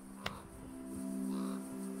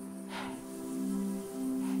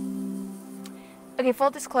 Okay,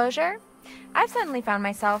 full disclosure, I've suddenly found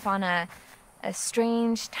myself on a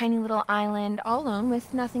strange, tiny little island all alone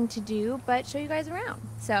with nothing to do but show you guys around.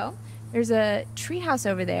 So, there's a treehouse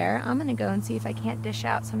over there. I'm gonna go and see if I can't dish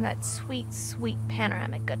out some of that sweet, sweet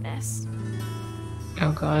panoramic goodness.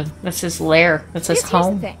 Oh god, that's his lair. That's his Here's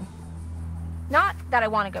home. the thing. Not that I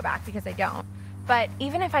want to go back, because I don't. But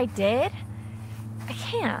even if I did, I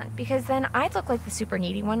can't, because then I'd look like the super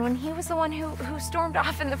needy one when he was the one who stormed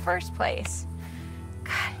off in the first place.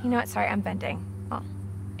 God, you know what? Sorry, I'm venting. Well,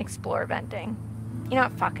 explore venting. You know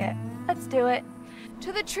what? Fuck it. Let's do it.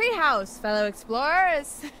 To the treehouse, fellow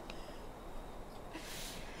explorers.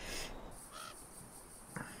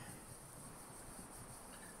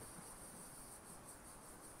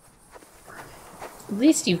 At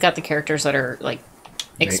least you've got the characters that are like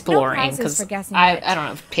exploring, No prizes because for guessing I what don't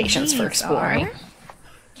have patience for these exploring. are.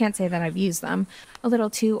 Can't say that I've used them. A little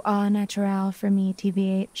too au naturel for me,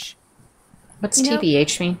 TBH. What's You know,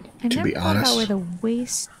 TBH mean? I've To never be thought honest. about where the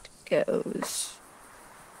waist goes.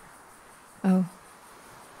 Oh.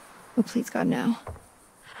 Oh, please, God, no.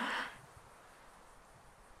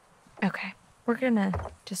 Okay, we're gonna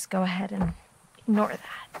just go ahead and ignore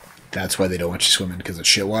that. That's why they don't want you swimming, because it's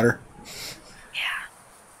shit water.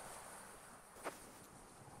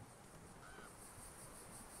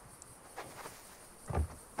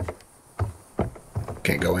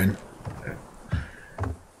 Can't go in.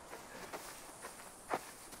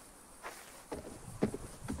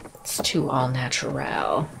 It's too all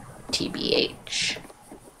natural. TBH.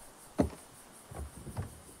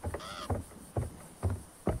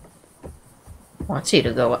 Wants you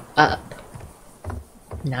to go up,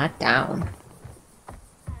 not down.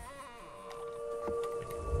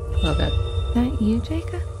 Oh god. That you,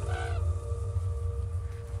 Jacob?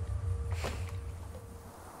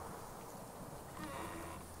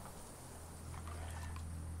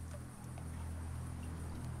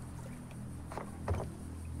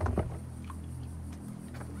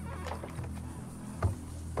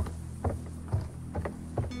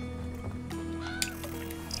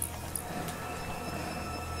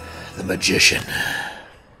 The magician.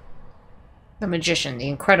 The magician, the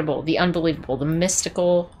incredible, the unbelievable, the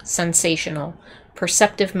mystical, sensational,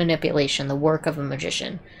 perceptive manipulation, the work of a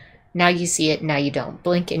magician. Now you see it, now you don't.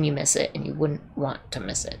 Blink and you miss it, and you wouldn't want to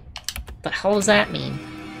miss it. The hell does that mean?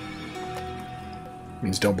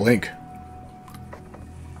 Means don't blink.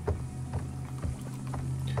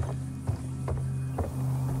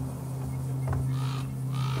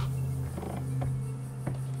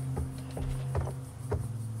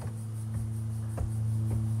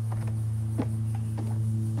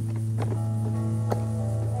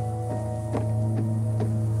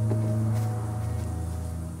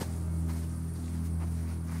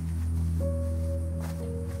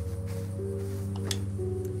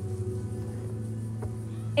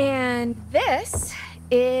 And this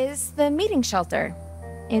is the meeting shelter.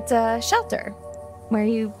 It's a shelter where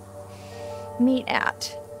you meet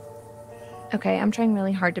at. Okay, I'm trying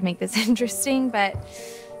really hard to make this interesting, but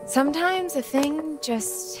sometimes a thing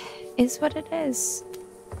just is what it is.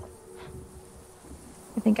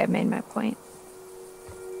 I think I've made my point.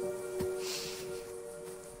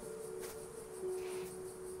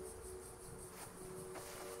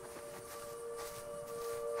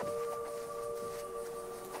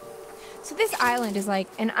 So this island is like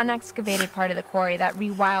an unexcavated part of the quarry that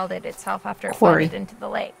rewilded itself after it Quarry. floated into the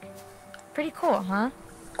lake. Pretty cool, huh?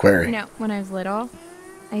 Quarry. You know, when I was little,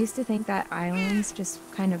 I used to think that islands just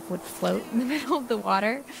kind of would float in the middle of the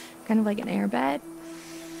water, kind of like an airbed.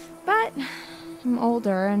 But I'm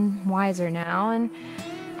older and wiser now and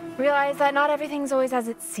realize that not everything's always as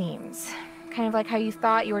it seems. Kind of like how you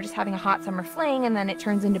thought you were just having a hot summer fling and then it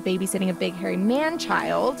turns into babysitting a big hairy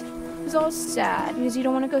man-child who's all sad because you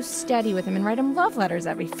don't want to go steady with him and write him love letters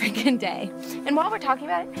every freaking day. And while we're talking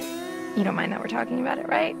about it, you don't mind that we're talking about it,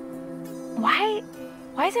 right? Why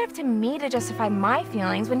Why is it up to me to justify my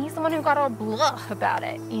feelings when he's the one who got all blah about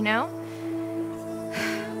it, you know?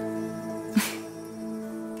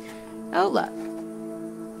 Oh, look.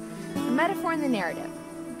 A metaphor in the narrative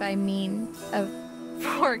by means of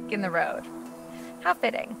fork in the road. How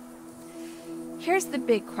fitting. Here's the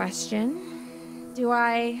big question. Do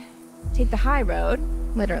I take the high road,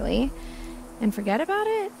 literally, and forget about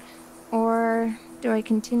it? Or do I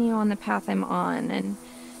continue on the path I'm on and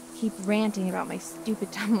keep ranting about my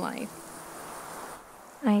stupid dumb life?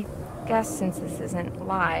 I guess since this isn't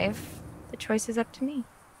live, the choice is up to me.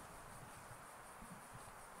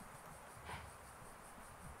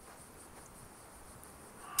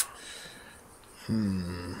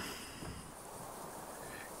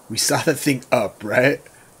 We saw that thing up, right?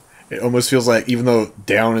 It almost feels like, even though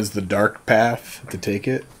down is the dark path to take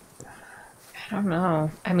it. I don't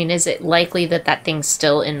know. I mean, is it likely that that thing's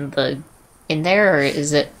still in there, or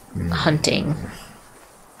is it hunting?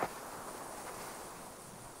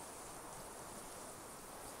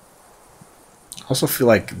 I also feel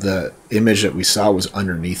like the image that we saw was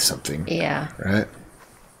underneath something. Yeah. Right?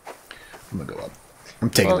 I'm gonna go up. I'm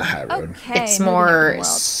taking the high road. Okay, It's more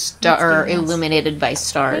illuminated by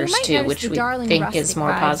stars too, which we think is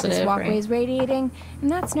more positive. This walkway Right? is radiating, and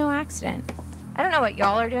that's no accident. I don't know what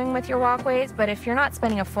y'all are doing with your walkways, but if you're not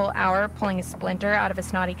spending a full hour pulling a splinter out of a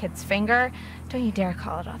snotty kid's finger, don't you dare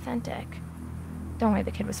call it authentic. Don't worry, the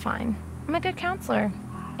kid was fine. I'm a good counselor,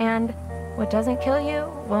 and what doesn't kill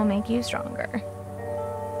you will make you stronger.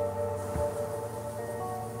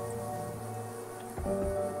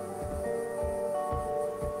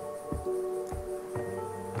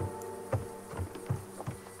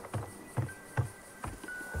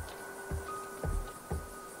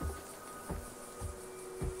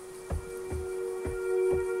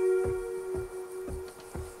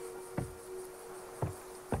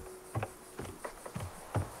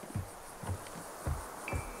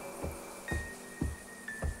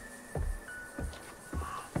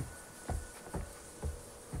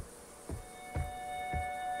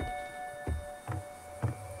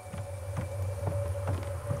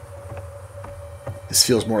 This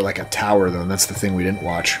feels more like a tower, though, and that's the thing we didn't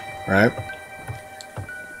watch, right?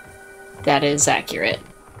 That is accurate.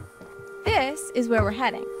 This is where we're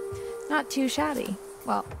heading. Not too shabby.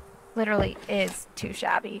 Well, literally is too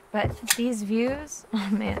shabby, but these views, oh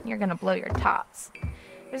man, you're gonna blow your tops.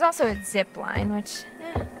 There's also a zip line, which,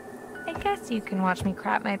 I guess you can watch me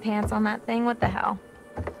crap my pants on that thing. What the hell?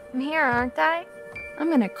 I'm here, aren't I? I'm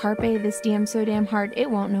gonna carpe this DM so damn hard it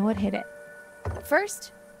won't know what hit it. But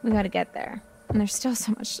first, we gotta get there. And there's still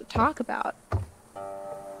so much to talk about.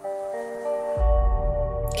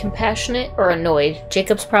 Compassionate or annoyed?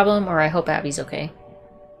 Jacob's problem, or I hope Abby's okay?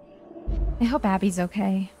 I hope Abby's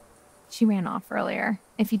okay. She ran off earlier.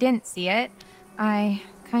 If you didn't see it, I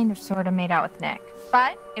kind of sort of made out with Nick.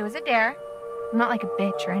 But it was a dare. I'm not like a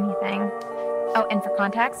bitch or anything. Oh, and for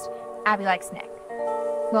context, Abby likes Nick.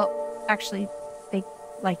 Well, actually, they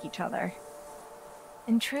like each other.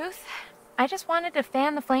 In truth, I just wanted to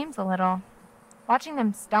fan the flames a little. Watching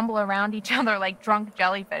them stumble around each other like drunk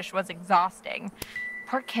jellyfish was exhausting.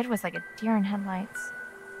 Poor kid was like a deer in headlights.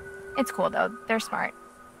 It's cool though, they're smart.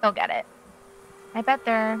 They'll get it. I bet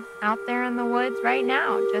they're out there in the woods right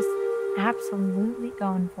now, just absolutely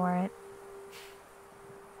going for it.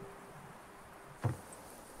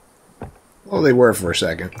 Well, they were for a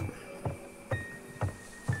second.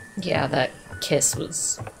 Yeah, that kiss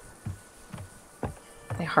was...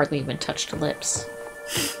 They hardly even touched lips.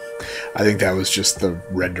 I think that was just the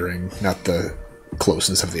rendering, not the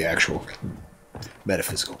closeness of the actual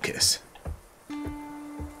metaphysical kiss.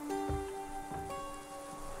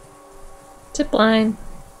 Zip line.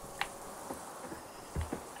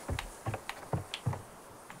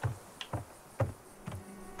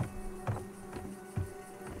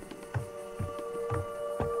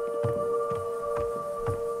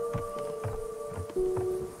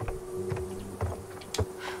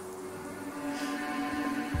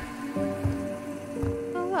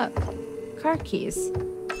 Car keys.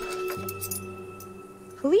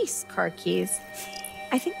 Police car keys.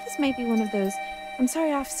 I think this might be one of those. I'm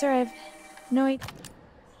sorry, officer, I've no idea.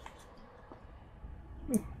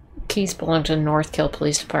 Keys belong to Northkill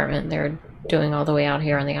Police Department. They're doing all the way out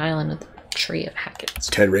here on the island with the tree of Hackett's.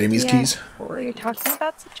 Ted Raimi's keys? Where you're talking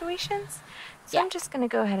about situations? So I'm just gonna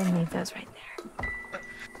go ahead and leave those right there.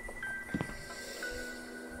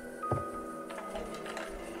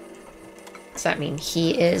 Does that mean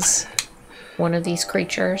he is one of these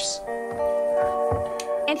creatures?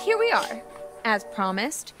 And here we are, as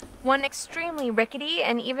promised, one extremely rickety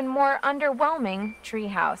and even more underwhelming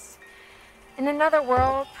treehouse. In another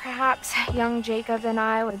world, perhaps young Jacob and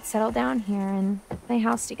I would settle down here and play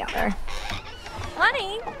house together.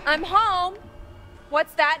 Honey, I'm home.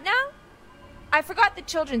 What's that now? I forgot the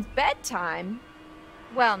children's bedtime.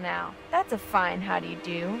 Well now, that's a fine how do you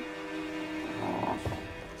do.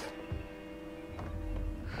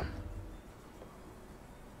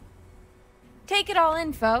 Take it all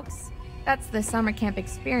in, folks. That's the summer camp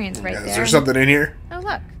experience right there. Is there something in here? Oh,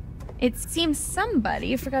 look. It seems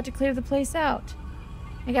somebody forgot to clear the place out.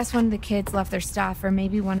 I guess one of the kids left their stuff, or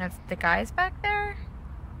maybe one of the guys back there.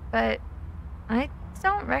 But I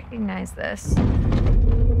don't recognize this.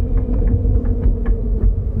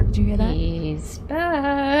 Did you hear that? He's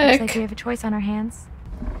back. Looks like we have a choice on our hands.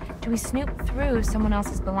 Do we snoop through someone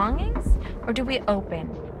else's belongings? Or do we open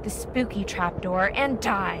the spooky trapdoor and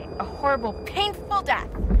die a horrible, painful death?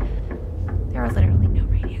 There are literally no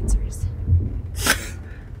right answers.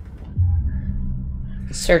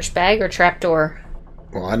 Search bag or trapdoor?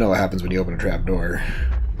 Well, I know what happens when you open a trapdoor.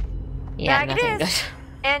 Yeah, bag it is.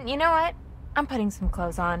 And you know what? I'm putting some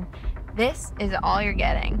clothes on. This is all you're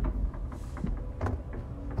getting.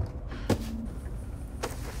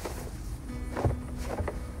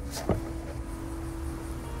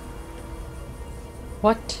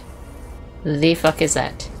 What the fuck is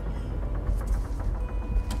that?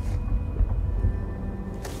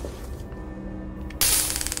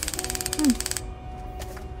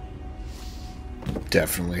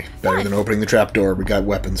 Definitely. Better than opening the trapdoor. We got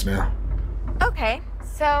weapons now. Okay,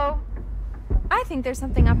 so I think there's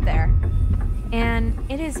something up there. And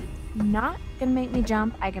it is not gonna make me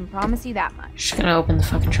jump, I can promise you that much. She's gonna open the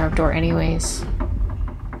fucking trapdoor anyways.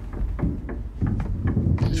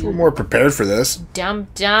 We're more prepared for this. Dumb.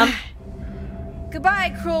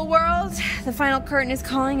 Goodbye, cruel world. The final curtain is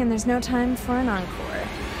calling and there's no time for an encore.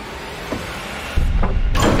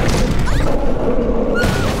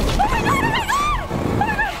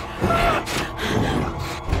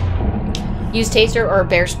 Use taser or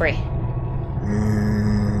bear spray.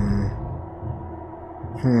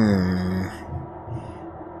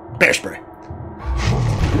 Bear spray.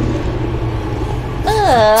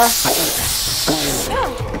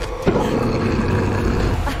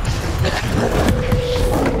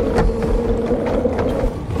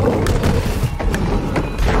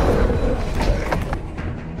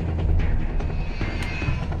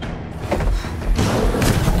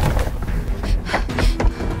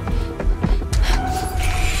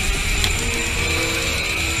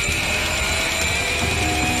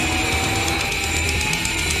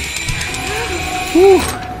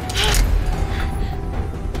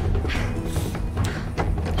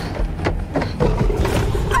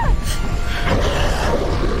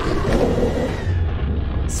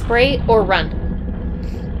 Spray or run?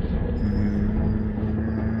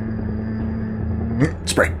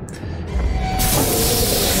 Spray.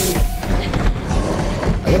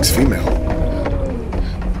 That looks female.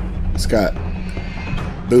 It's got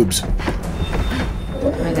boobs.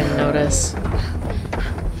 I didn't notice.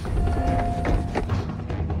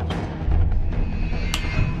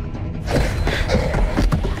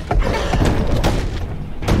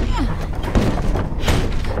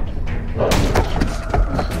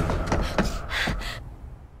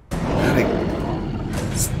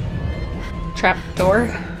 Trapdoor.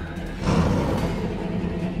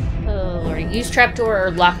 Oh Lord. Use trapdoor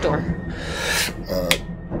or lock door?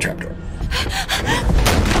 Trapdoor.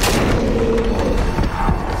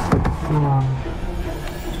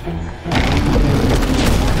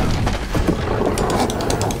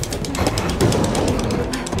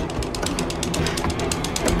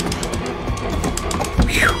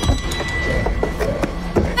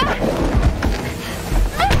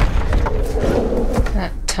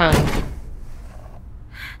 That tongue.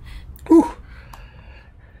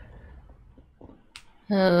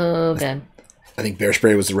 Oh, God. I think bear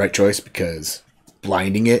spray was the right choice because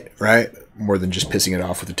blinding it, right? More than just pissing it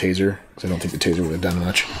off with a taser. Because I don't think the taser would have done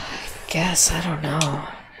much. Guess, I don't know.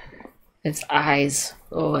 It's eyes.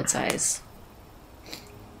 Oh, it's eyes.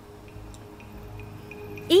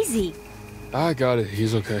 Easy. I got it.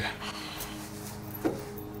 He's okay.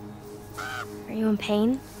 Are you in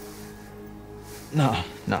pain? No,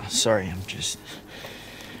 sorry. I'm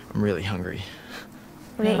really hungry.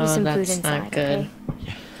 We'll get you some food that's inside, not good. okay?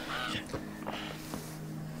 Yeah.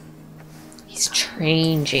 He's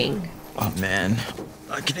changing. Oh, man.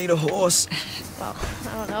 I can eat a horse. Well,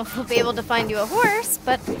 I don't know if we'll be able to find you a horse,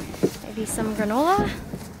 but maybe some granola?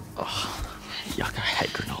 Oh, yuck, I hate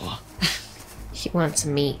granola. He wants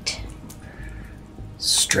meat.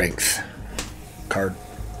 Strength. Card.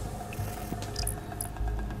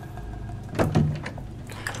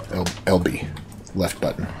 LB. Left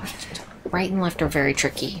button. Right and left are very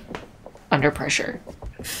tricky. Under pressure.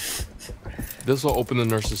 This will open the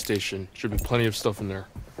nurse's station. Should be plenty of stuff in there.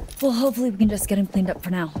 Well, hopefully we can just get him cleaned up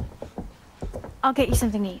for now. I'll get you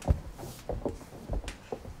something to eat.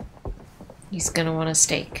 He's gonna want a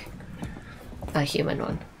steak. A human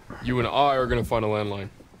one. You and I are gonna find a landline.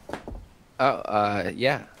 Oh,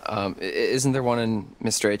 yeah. Isn't there one in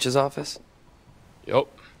Mr. H's office? Yep.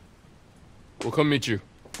 We'll come meet you.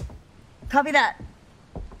 Copy that.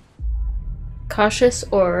 Cautious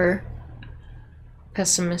or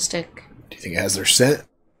pessimistic? Do you think it has their scent?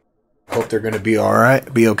 Hope they're gonna be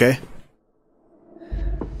alright, be okay?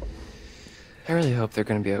 I really hope they're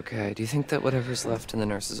gonna be okay. Do you think that whatever's left in the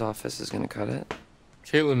nurse's office is gonna cut it?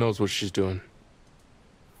 Caitlin knows what she's doing.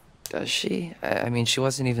 Does she? I mean, she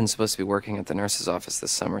wasn't even supposed to be working at the nurse's office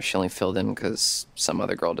this summer. She only filled in because some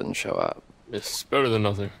other girl didn't show up. It's better than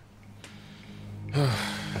nothing.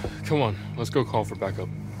 Come on, let's go call for backup.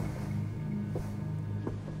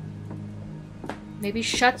 Maybe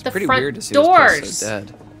shut the Pretty front weird to see this place doors. so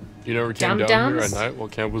dead. You never came down here at night while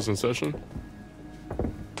camp was in session?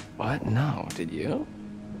 What? No, did you?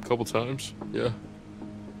 A couple times, yeah.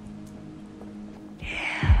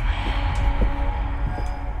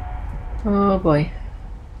 Oh boy.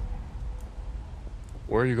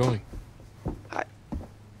 Where are you going?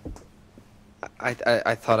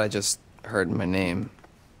 I thought I just heard my name.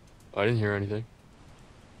 I didn't hear anything.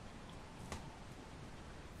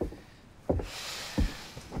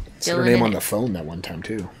 It's her name on the phone that one time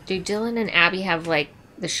too. Do Dylan and Abby have like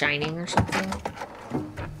The Shining or something?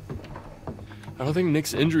 I don't think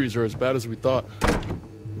Nick's injuries are as bad as we thought.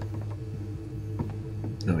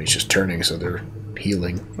 No, he's just turning, so they're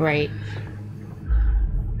healing. Right.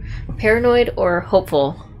 Paranoid or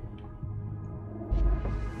hopeful?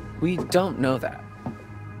 We don't know that.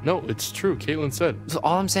 No, it's true. Caitlin said. So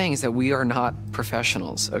all I'm saying is that we are not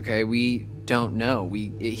professionals, okay? We don't know.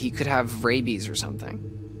 He could have rabies or something.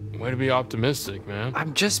 Way to be optimistic, man.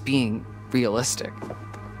 I'm just being realistic.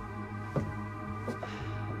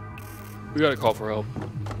 We gotta call for help.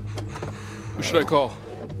 Who should I call?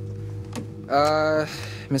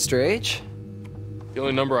 Mr. H? The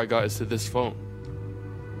only number I got is to this phone.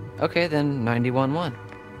 Okay, then 911.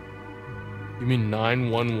 You mean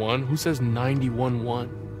 911? Who says 911?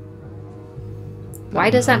 Why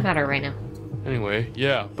does that matter right now? Anyway,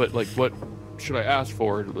 yeah, but like what should I ask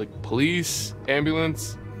for? Like police?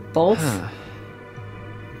 Ambulance? Both?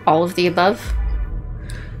 All of the above?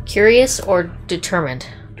 Curious or determined?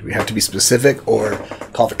 Do we have to be specific or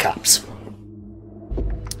call the cops?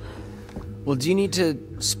 Well, do you need to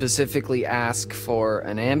specifically ask for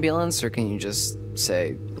an ambulance, or can you just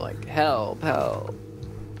say, like, help, help?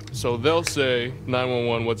 So they'll say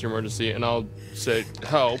 911, what's your emergency? And I'll say,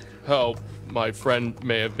 help, help. My friend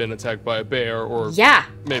may have been attacked by a bear, or yeah,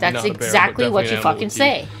 maybe that's not a bear, exactly but what you definitely an animal fucking with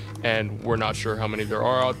say. teeth. And we're not sure how many there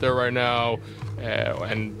are out there right now,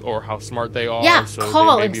 and or how smart they are. Yeah, so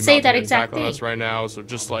call they may and be say mounting that an exact attack on thing. us right now. So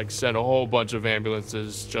just like send a whole bunch of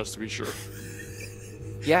ambulances just to be sure.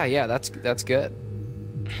 Yeah, that's good.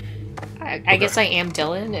 I guess I am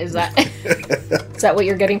Dylan. Is that is that what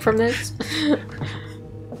you're getting from this?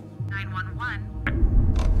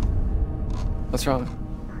 911. What's wrong?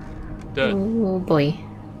 Dead. Oh boy.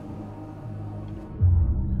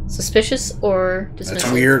 Suspicious or dismissive?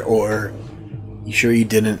 That's weird, or you sure you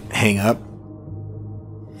didn't hang up?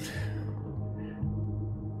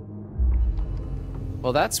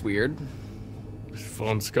 Well, that's weird.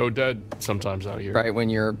 Phones go dead sometimes out here. Right when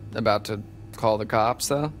you're about to call the cops,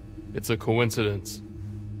 though? It's a coincidence.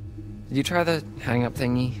 Did you try the hang up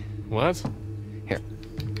thingy? What? Here.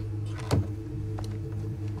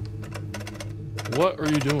 What are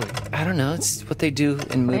you doing? I don't know. It's what they do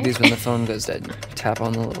in movies when the phone goes dead. You tap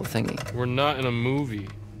on the little thingy. We're not in a movie.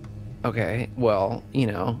 Okay, well, you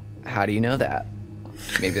know, how do you know that?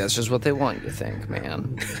 Maybe that's just what they want you to think,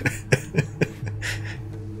 man.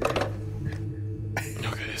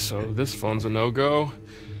 Okay, so this phone's a no-go.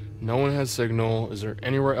 No one has signal. Is there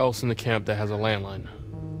anywhere else in the camp that has a landline?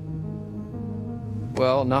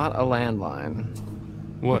 Well, not a landline.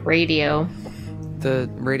 What? Radio. The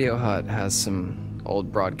radio hut has some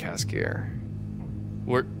old broadcast gear.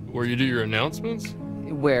 Where you do your announcements?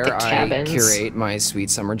 Where The I cabins. curate my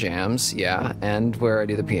sweet summer jams, yeah, and where I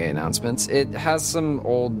do the PA announcements. It has some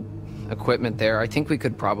old equipment there. I think we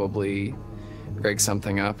could probably rig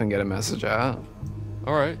something up and get a message out.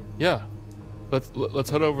 All right, yeah. Let's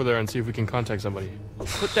head over there and see if we can contact somebody.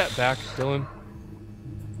 Put that back, Dylan.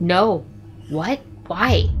 No. What?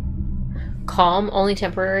 Why? Calm, only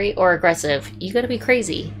temporary, or aggressive? You gotta be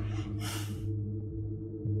crazy.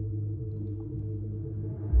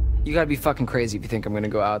 You gotta be fucking crazy if you think I'm gonna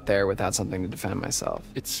go out there without something to defend myself.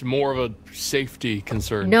 It's more of a safety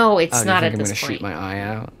concern. No, it's Oh, not do you at think I'm this gonna point. shoot my eye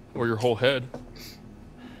out? Or your whole head.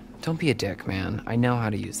 Don't be a dick, man. I know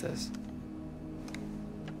how to use this.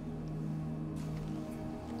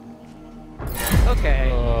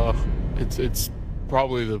 Okay. It's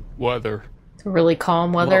probably the weather. It's really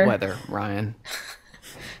calm weather. What weather, Ryan?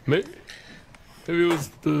 Maybe it was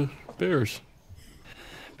the bears.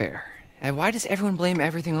 Bear. And why does everyone blame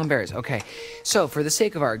everything on bears? Okay, so for the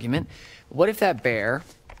sake of argument, what if that bear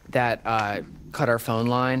that cut our phone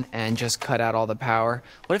line and just cut out all the power,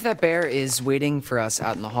 what if that bear is waiting for us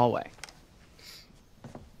out in the hallway?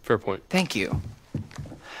 Fair point. Thank you.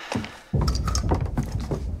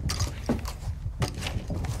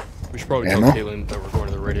 We should probably tell Caitlin that we're going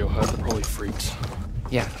to the radio hut. They're probably freaks.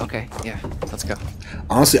 Yeah, okay, yeah, let's go.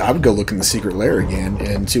 Honestly, I would go look in the secret lair again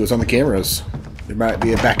and see what's on the cameras. There might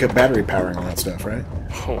be a backup battery powering all that stuff, right?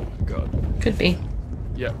 Oh my god. Could be.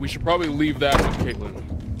 Yeah, we should probably leave that with Caitlin.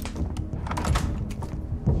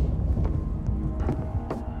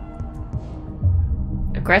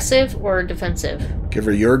 Aggressive or defensive? Give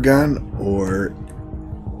her your gun, or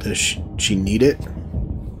does she need it?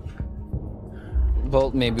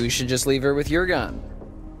 Well, maybe we should just leave her with your gun.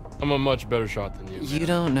 I'm a much better shot than you. You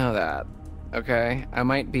don't know that, okay? I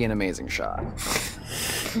might be an amazing shot.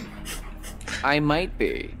 I might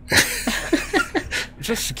be.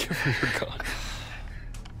 Just give her your gun.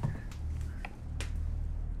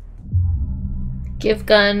 Give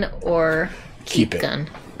gun or keep it. Gun.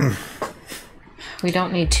 We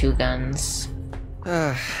don't need two guns.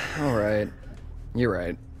 All right. You're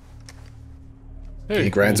right. Hey,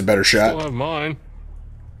 think Ryan's a better shot? Still have mine.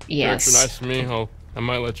 Yes. If you're nice to me, I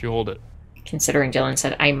might let you hold it. Considering Dylan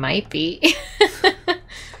said I might be.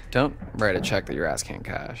 Don't write a check that your ass can't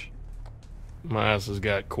cash. My ass has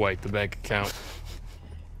got quite the bank account.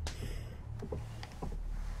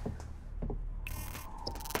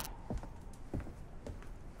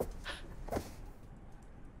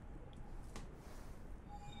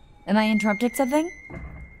 Am I interrupted something?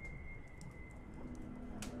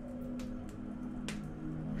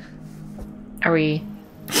 Are we...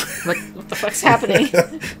 What the fuck's happening?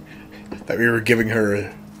 That we were giving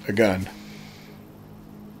her a gun.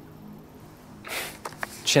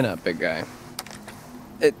 Chin up, big guy.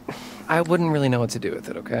 I wouldn't really know what to do with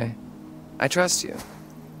it, okay? I trust you.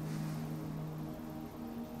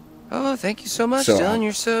 Oh, thank you so much, So, Dylan.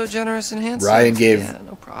 You're so generous and handsome. Ryan gave Yeah,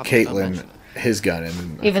 no problem. Don't Caitlin mention his gun,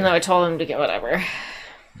 and Even though I told him to get whatever.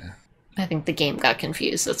 Yeah. I think the game got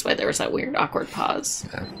confused. That's why there was that weird, awkward pause.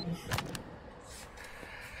 Yeah.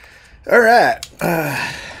 All right.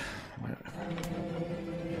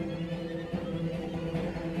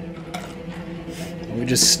 We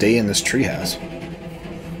just stay in this treehouse.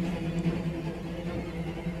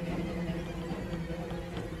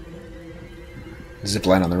 Zip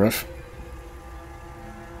line on the roof.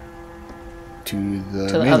 To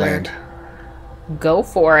the mainland. Go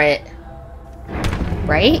for it.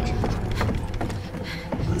 Right?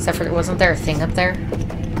 Except for, wasn't there a thing up there?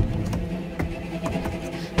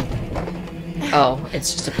 Oh,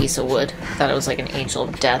 it's just a piece of wood. I thought it was like an angel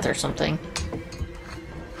of death or something.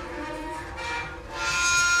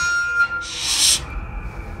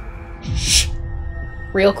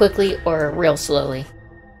 Real quickly or real slowly?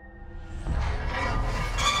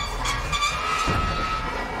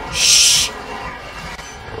 Shh.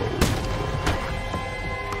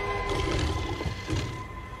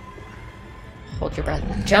 Hold your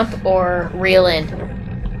breath. Jump or reel in?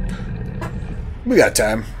 We got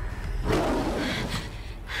time.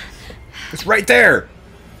 It's right there.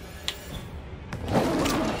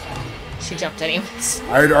 She jumped anyways.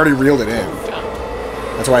 I had already reeled it in.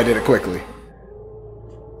 That's why I did it quickly.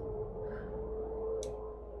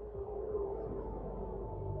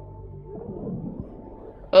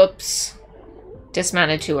 Oops.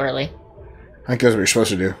 Dismounted too early. I think that's what you're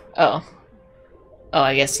supposed to do. Oh. Oh,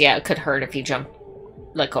 I guess, yeah, it could hurt if you jump,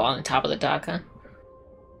 like, go on the top of the dock, huh?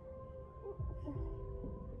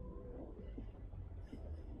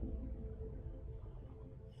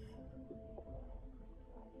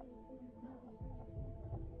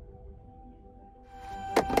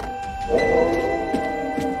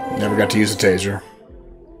 Never got to use a taser.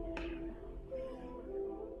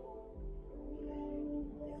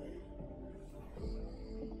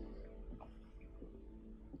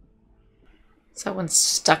 Is that one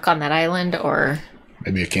stuck on that island, or...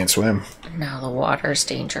 Maybe it can't swim. No, the water's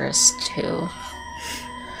dangerous, too.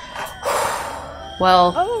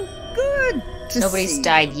 Well... Oh, good to nobody's see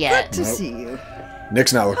died yet. Good to see you.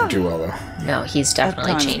 Nick's not looking too well, though. No, he's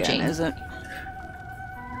definitely That time changing. again, is it?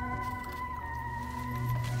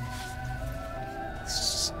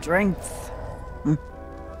 Strength.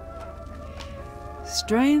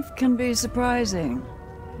 Strength can be surprising.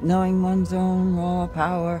 Knowing one's own raw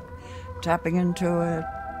power, tapping into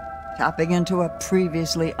a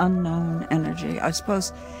previously unknown energy. I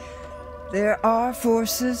suppose there are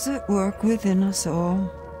forces at work within us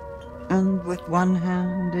all. And with one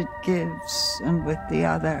hand it gives, and with the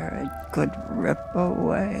other it could rip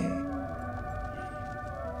away.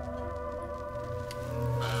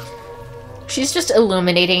 She's just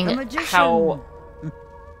illuminating how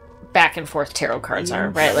back and forth tarot cards are,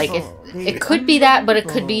 right? Like, it could be that, but it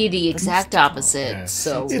could be the exact opposite.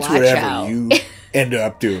 So It's watch whatever out. you end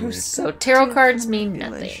up doing. So tarot cards mean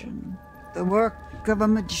nothing. The work of a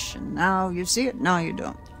magician. Now you see it, now you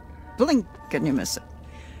don't. Blink and you miss it.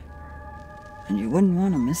 And you wouldn't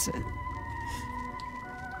want to miss it.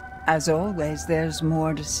 As always, there's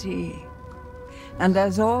more to see. And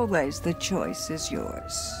as always, the choice is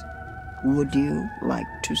yours. Would you like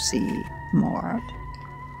to see more?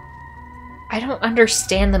 I don't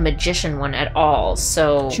understand the magician one at all,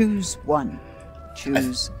 so... Choose one.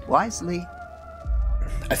 Choose wisely.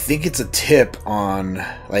 I think it's a tip on,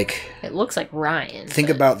 like... It looks like Ryan. Think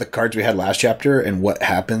about the cards we had last chapter and what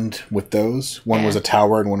happened with those. One was a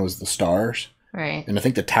tower and one was the stars. Right. And I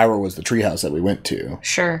think the tower was the treehouse that we went to.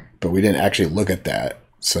 Sure. But we didn't actually look at that,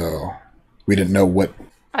 so we didn't know what...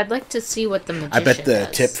 I'd like to see what the magician I bet the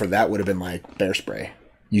does. tip for that would have been like bear spray.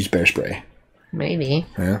 Use bear spray. Maybe.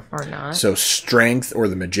 Yeah. Or not. So strength or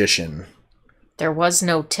the magician. There was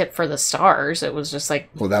no tip for the stars. It was just like...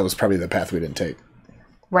 Well, that was probably the path we didn't take.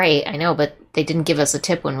 Right, I know, but they didn't give us a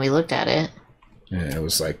tip when we looked at it. Yeah, it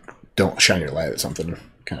was like, don't shine your light at something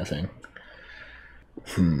kind of thing.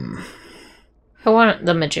 I want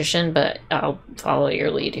the magician, but I'll follow your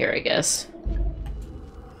lead here, I guess.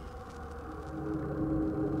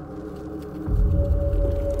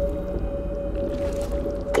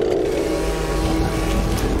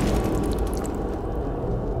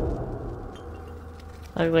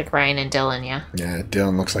 Look like Ryan and Dylan, yeah? Yeah,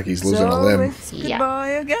 Dylan looks like he's losing a limb. It's goodbye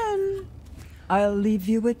again. I'll leave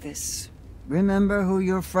you with this. Remember who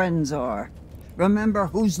your friends are. Remember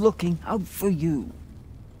who's looking out for you.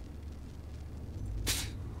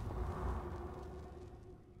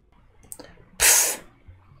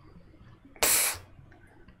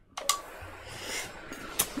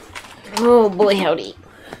 Oh boy, howdy.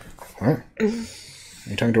 What? Are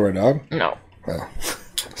you talking to our dog? No. Well,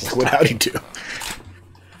 what howdy do?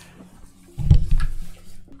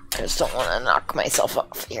 I just don't want to knock myself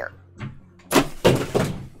off here.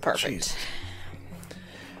 Perfect.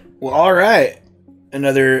 Well, all right.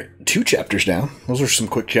 Another 2 chapters down. Those were some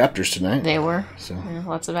quick chapters tonight. They were. So Yeah,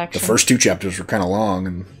 lots of action. the first 2 chapters were kind of long,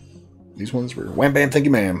 and these ones were wham bam thank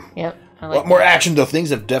you ma'am. Yep. I A like lot more that. action though.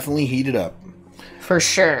 Things have definitely heated up. For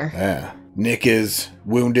sure. Yeah. Nick is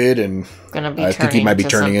wounded, and Gonna be I think he turning might be to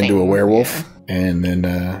turning into a something, werewolf. And then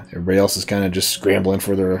everybody else is kind of just scrambling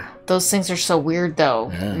for their... Those things are so weird, though.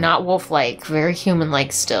 Yeah. Not wolf-like, very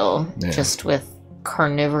human-like still. Yeah. Just with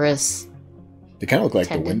carnivorous... They kind of look like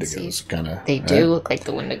tendencies. the Wendigos, kind of. They do look like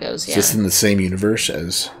the Wendigos, yeah. Just in the same universe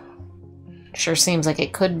as... Sure seems like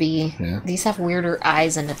it could be. Yeah. These have weirder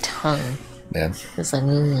eyes and a tongue. Yeah. It's like...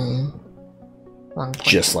 long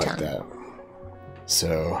Just like that.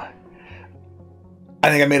 So... I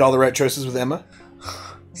think I made all the right choices with Emma.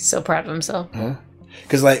 So proud of himself.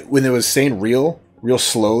 Because like when it was saying real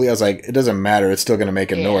slowly, I was like, it doesn't matter. It's still going to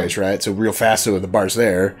make a noise, right? So real fast, so the bar's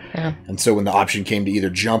there. Yeah. And so when the option came to either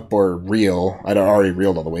jump or reel, I'd already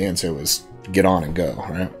reeled all the way in, so it was get on and go,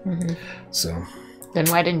 right? Mm-hmm. So... Then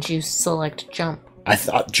why didn't you select jump? I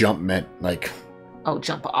thought jump meant like... Oh,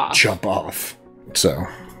 jump off. Jump off. So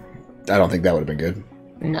I don't think that would have been good.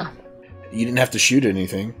 No. You didn't have to shoot at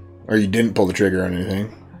anything. Or you didn't pull the trigger on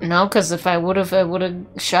anything. No, because if I would have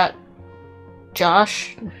shot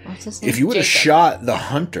Josh. What's his name? If you would have Jacob. shot the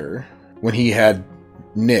hunter when he had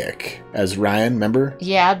Nick as Ryan, remember?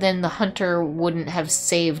 Yeah, then the hunter wouldn't have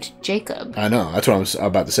saved Jacob. I know. That's what I was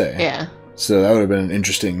about to say. Yeah. So that would have been an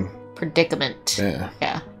interesting Predicament. Yeah.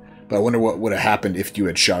 Yeah. But I wonder what would have happened if you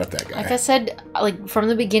had shot at that guy. Like I said, like from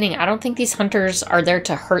the beginning, I don't think these hunters are there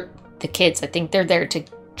to hurt the kids. I think they're there to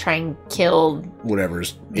try and kill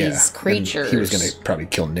Whatever's these creatures. And he was going to probably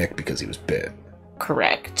kill Nick because he was bit.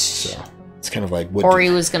 Correct. So it's kind of like... Or he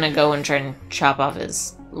was going to go and try and chop off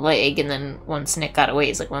his leg, and then once Nick got away,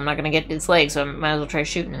 he's like, well, I'm not going to get his leg, so I might as well try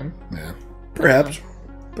shooting him. Yeah. Perhaps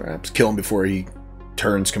kill him before he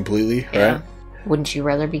turns completely, Yeah. right? Wouldn't you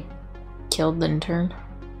rather be killed than turn?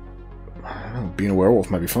 I don't know, being a werewolf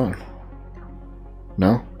might be fun.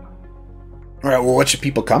 No? Alright, well, what should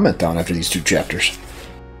people comment on after these 2 chapters?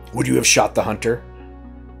 Would you have shot the hunter?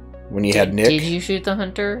 when you had Nick. Did you shoot the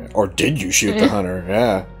hunter? Or did you shoot the hunter?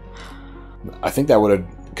 Yeah. I think that would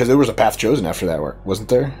have... Because there was a path chosen after that, wasn't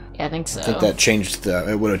there? Yeah, I think so. I think that changed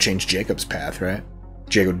it would have changed Jacob's path, right?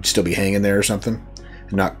 Jacob would still be hanging there or something.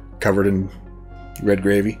 And not covered in red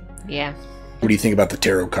gravy. Yeah. What do you think about the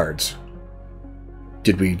tarot cards?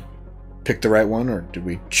 Did we pick the right one, or did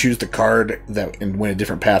we choose the card and went a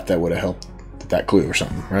different path that would have helped with that clue or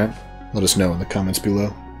something, right? Let us know in the comments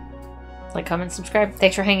below. Like, comment, subscribe.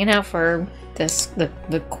 Thanks for hanging out for this, the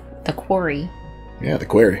Quarry. Yeah, the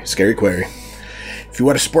Quarry. Scary Quarry. If you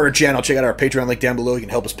want to support our channel, check out our Patreon link down below. You can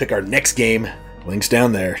help us pick our next game. Link's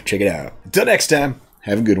down there. Check it out. Until next time,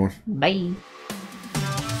 have a good one. Bye.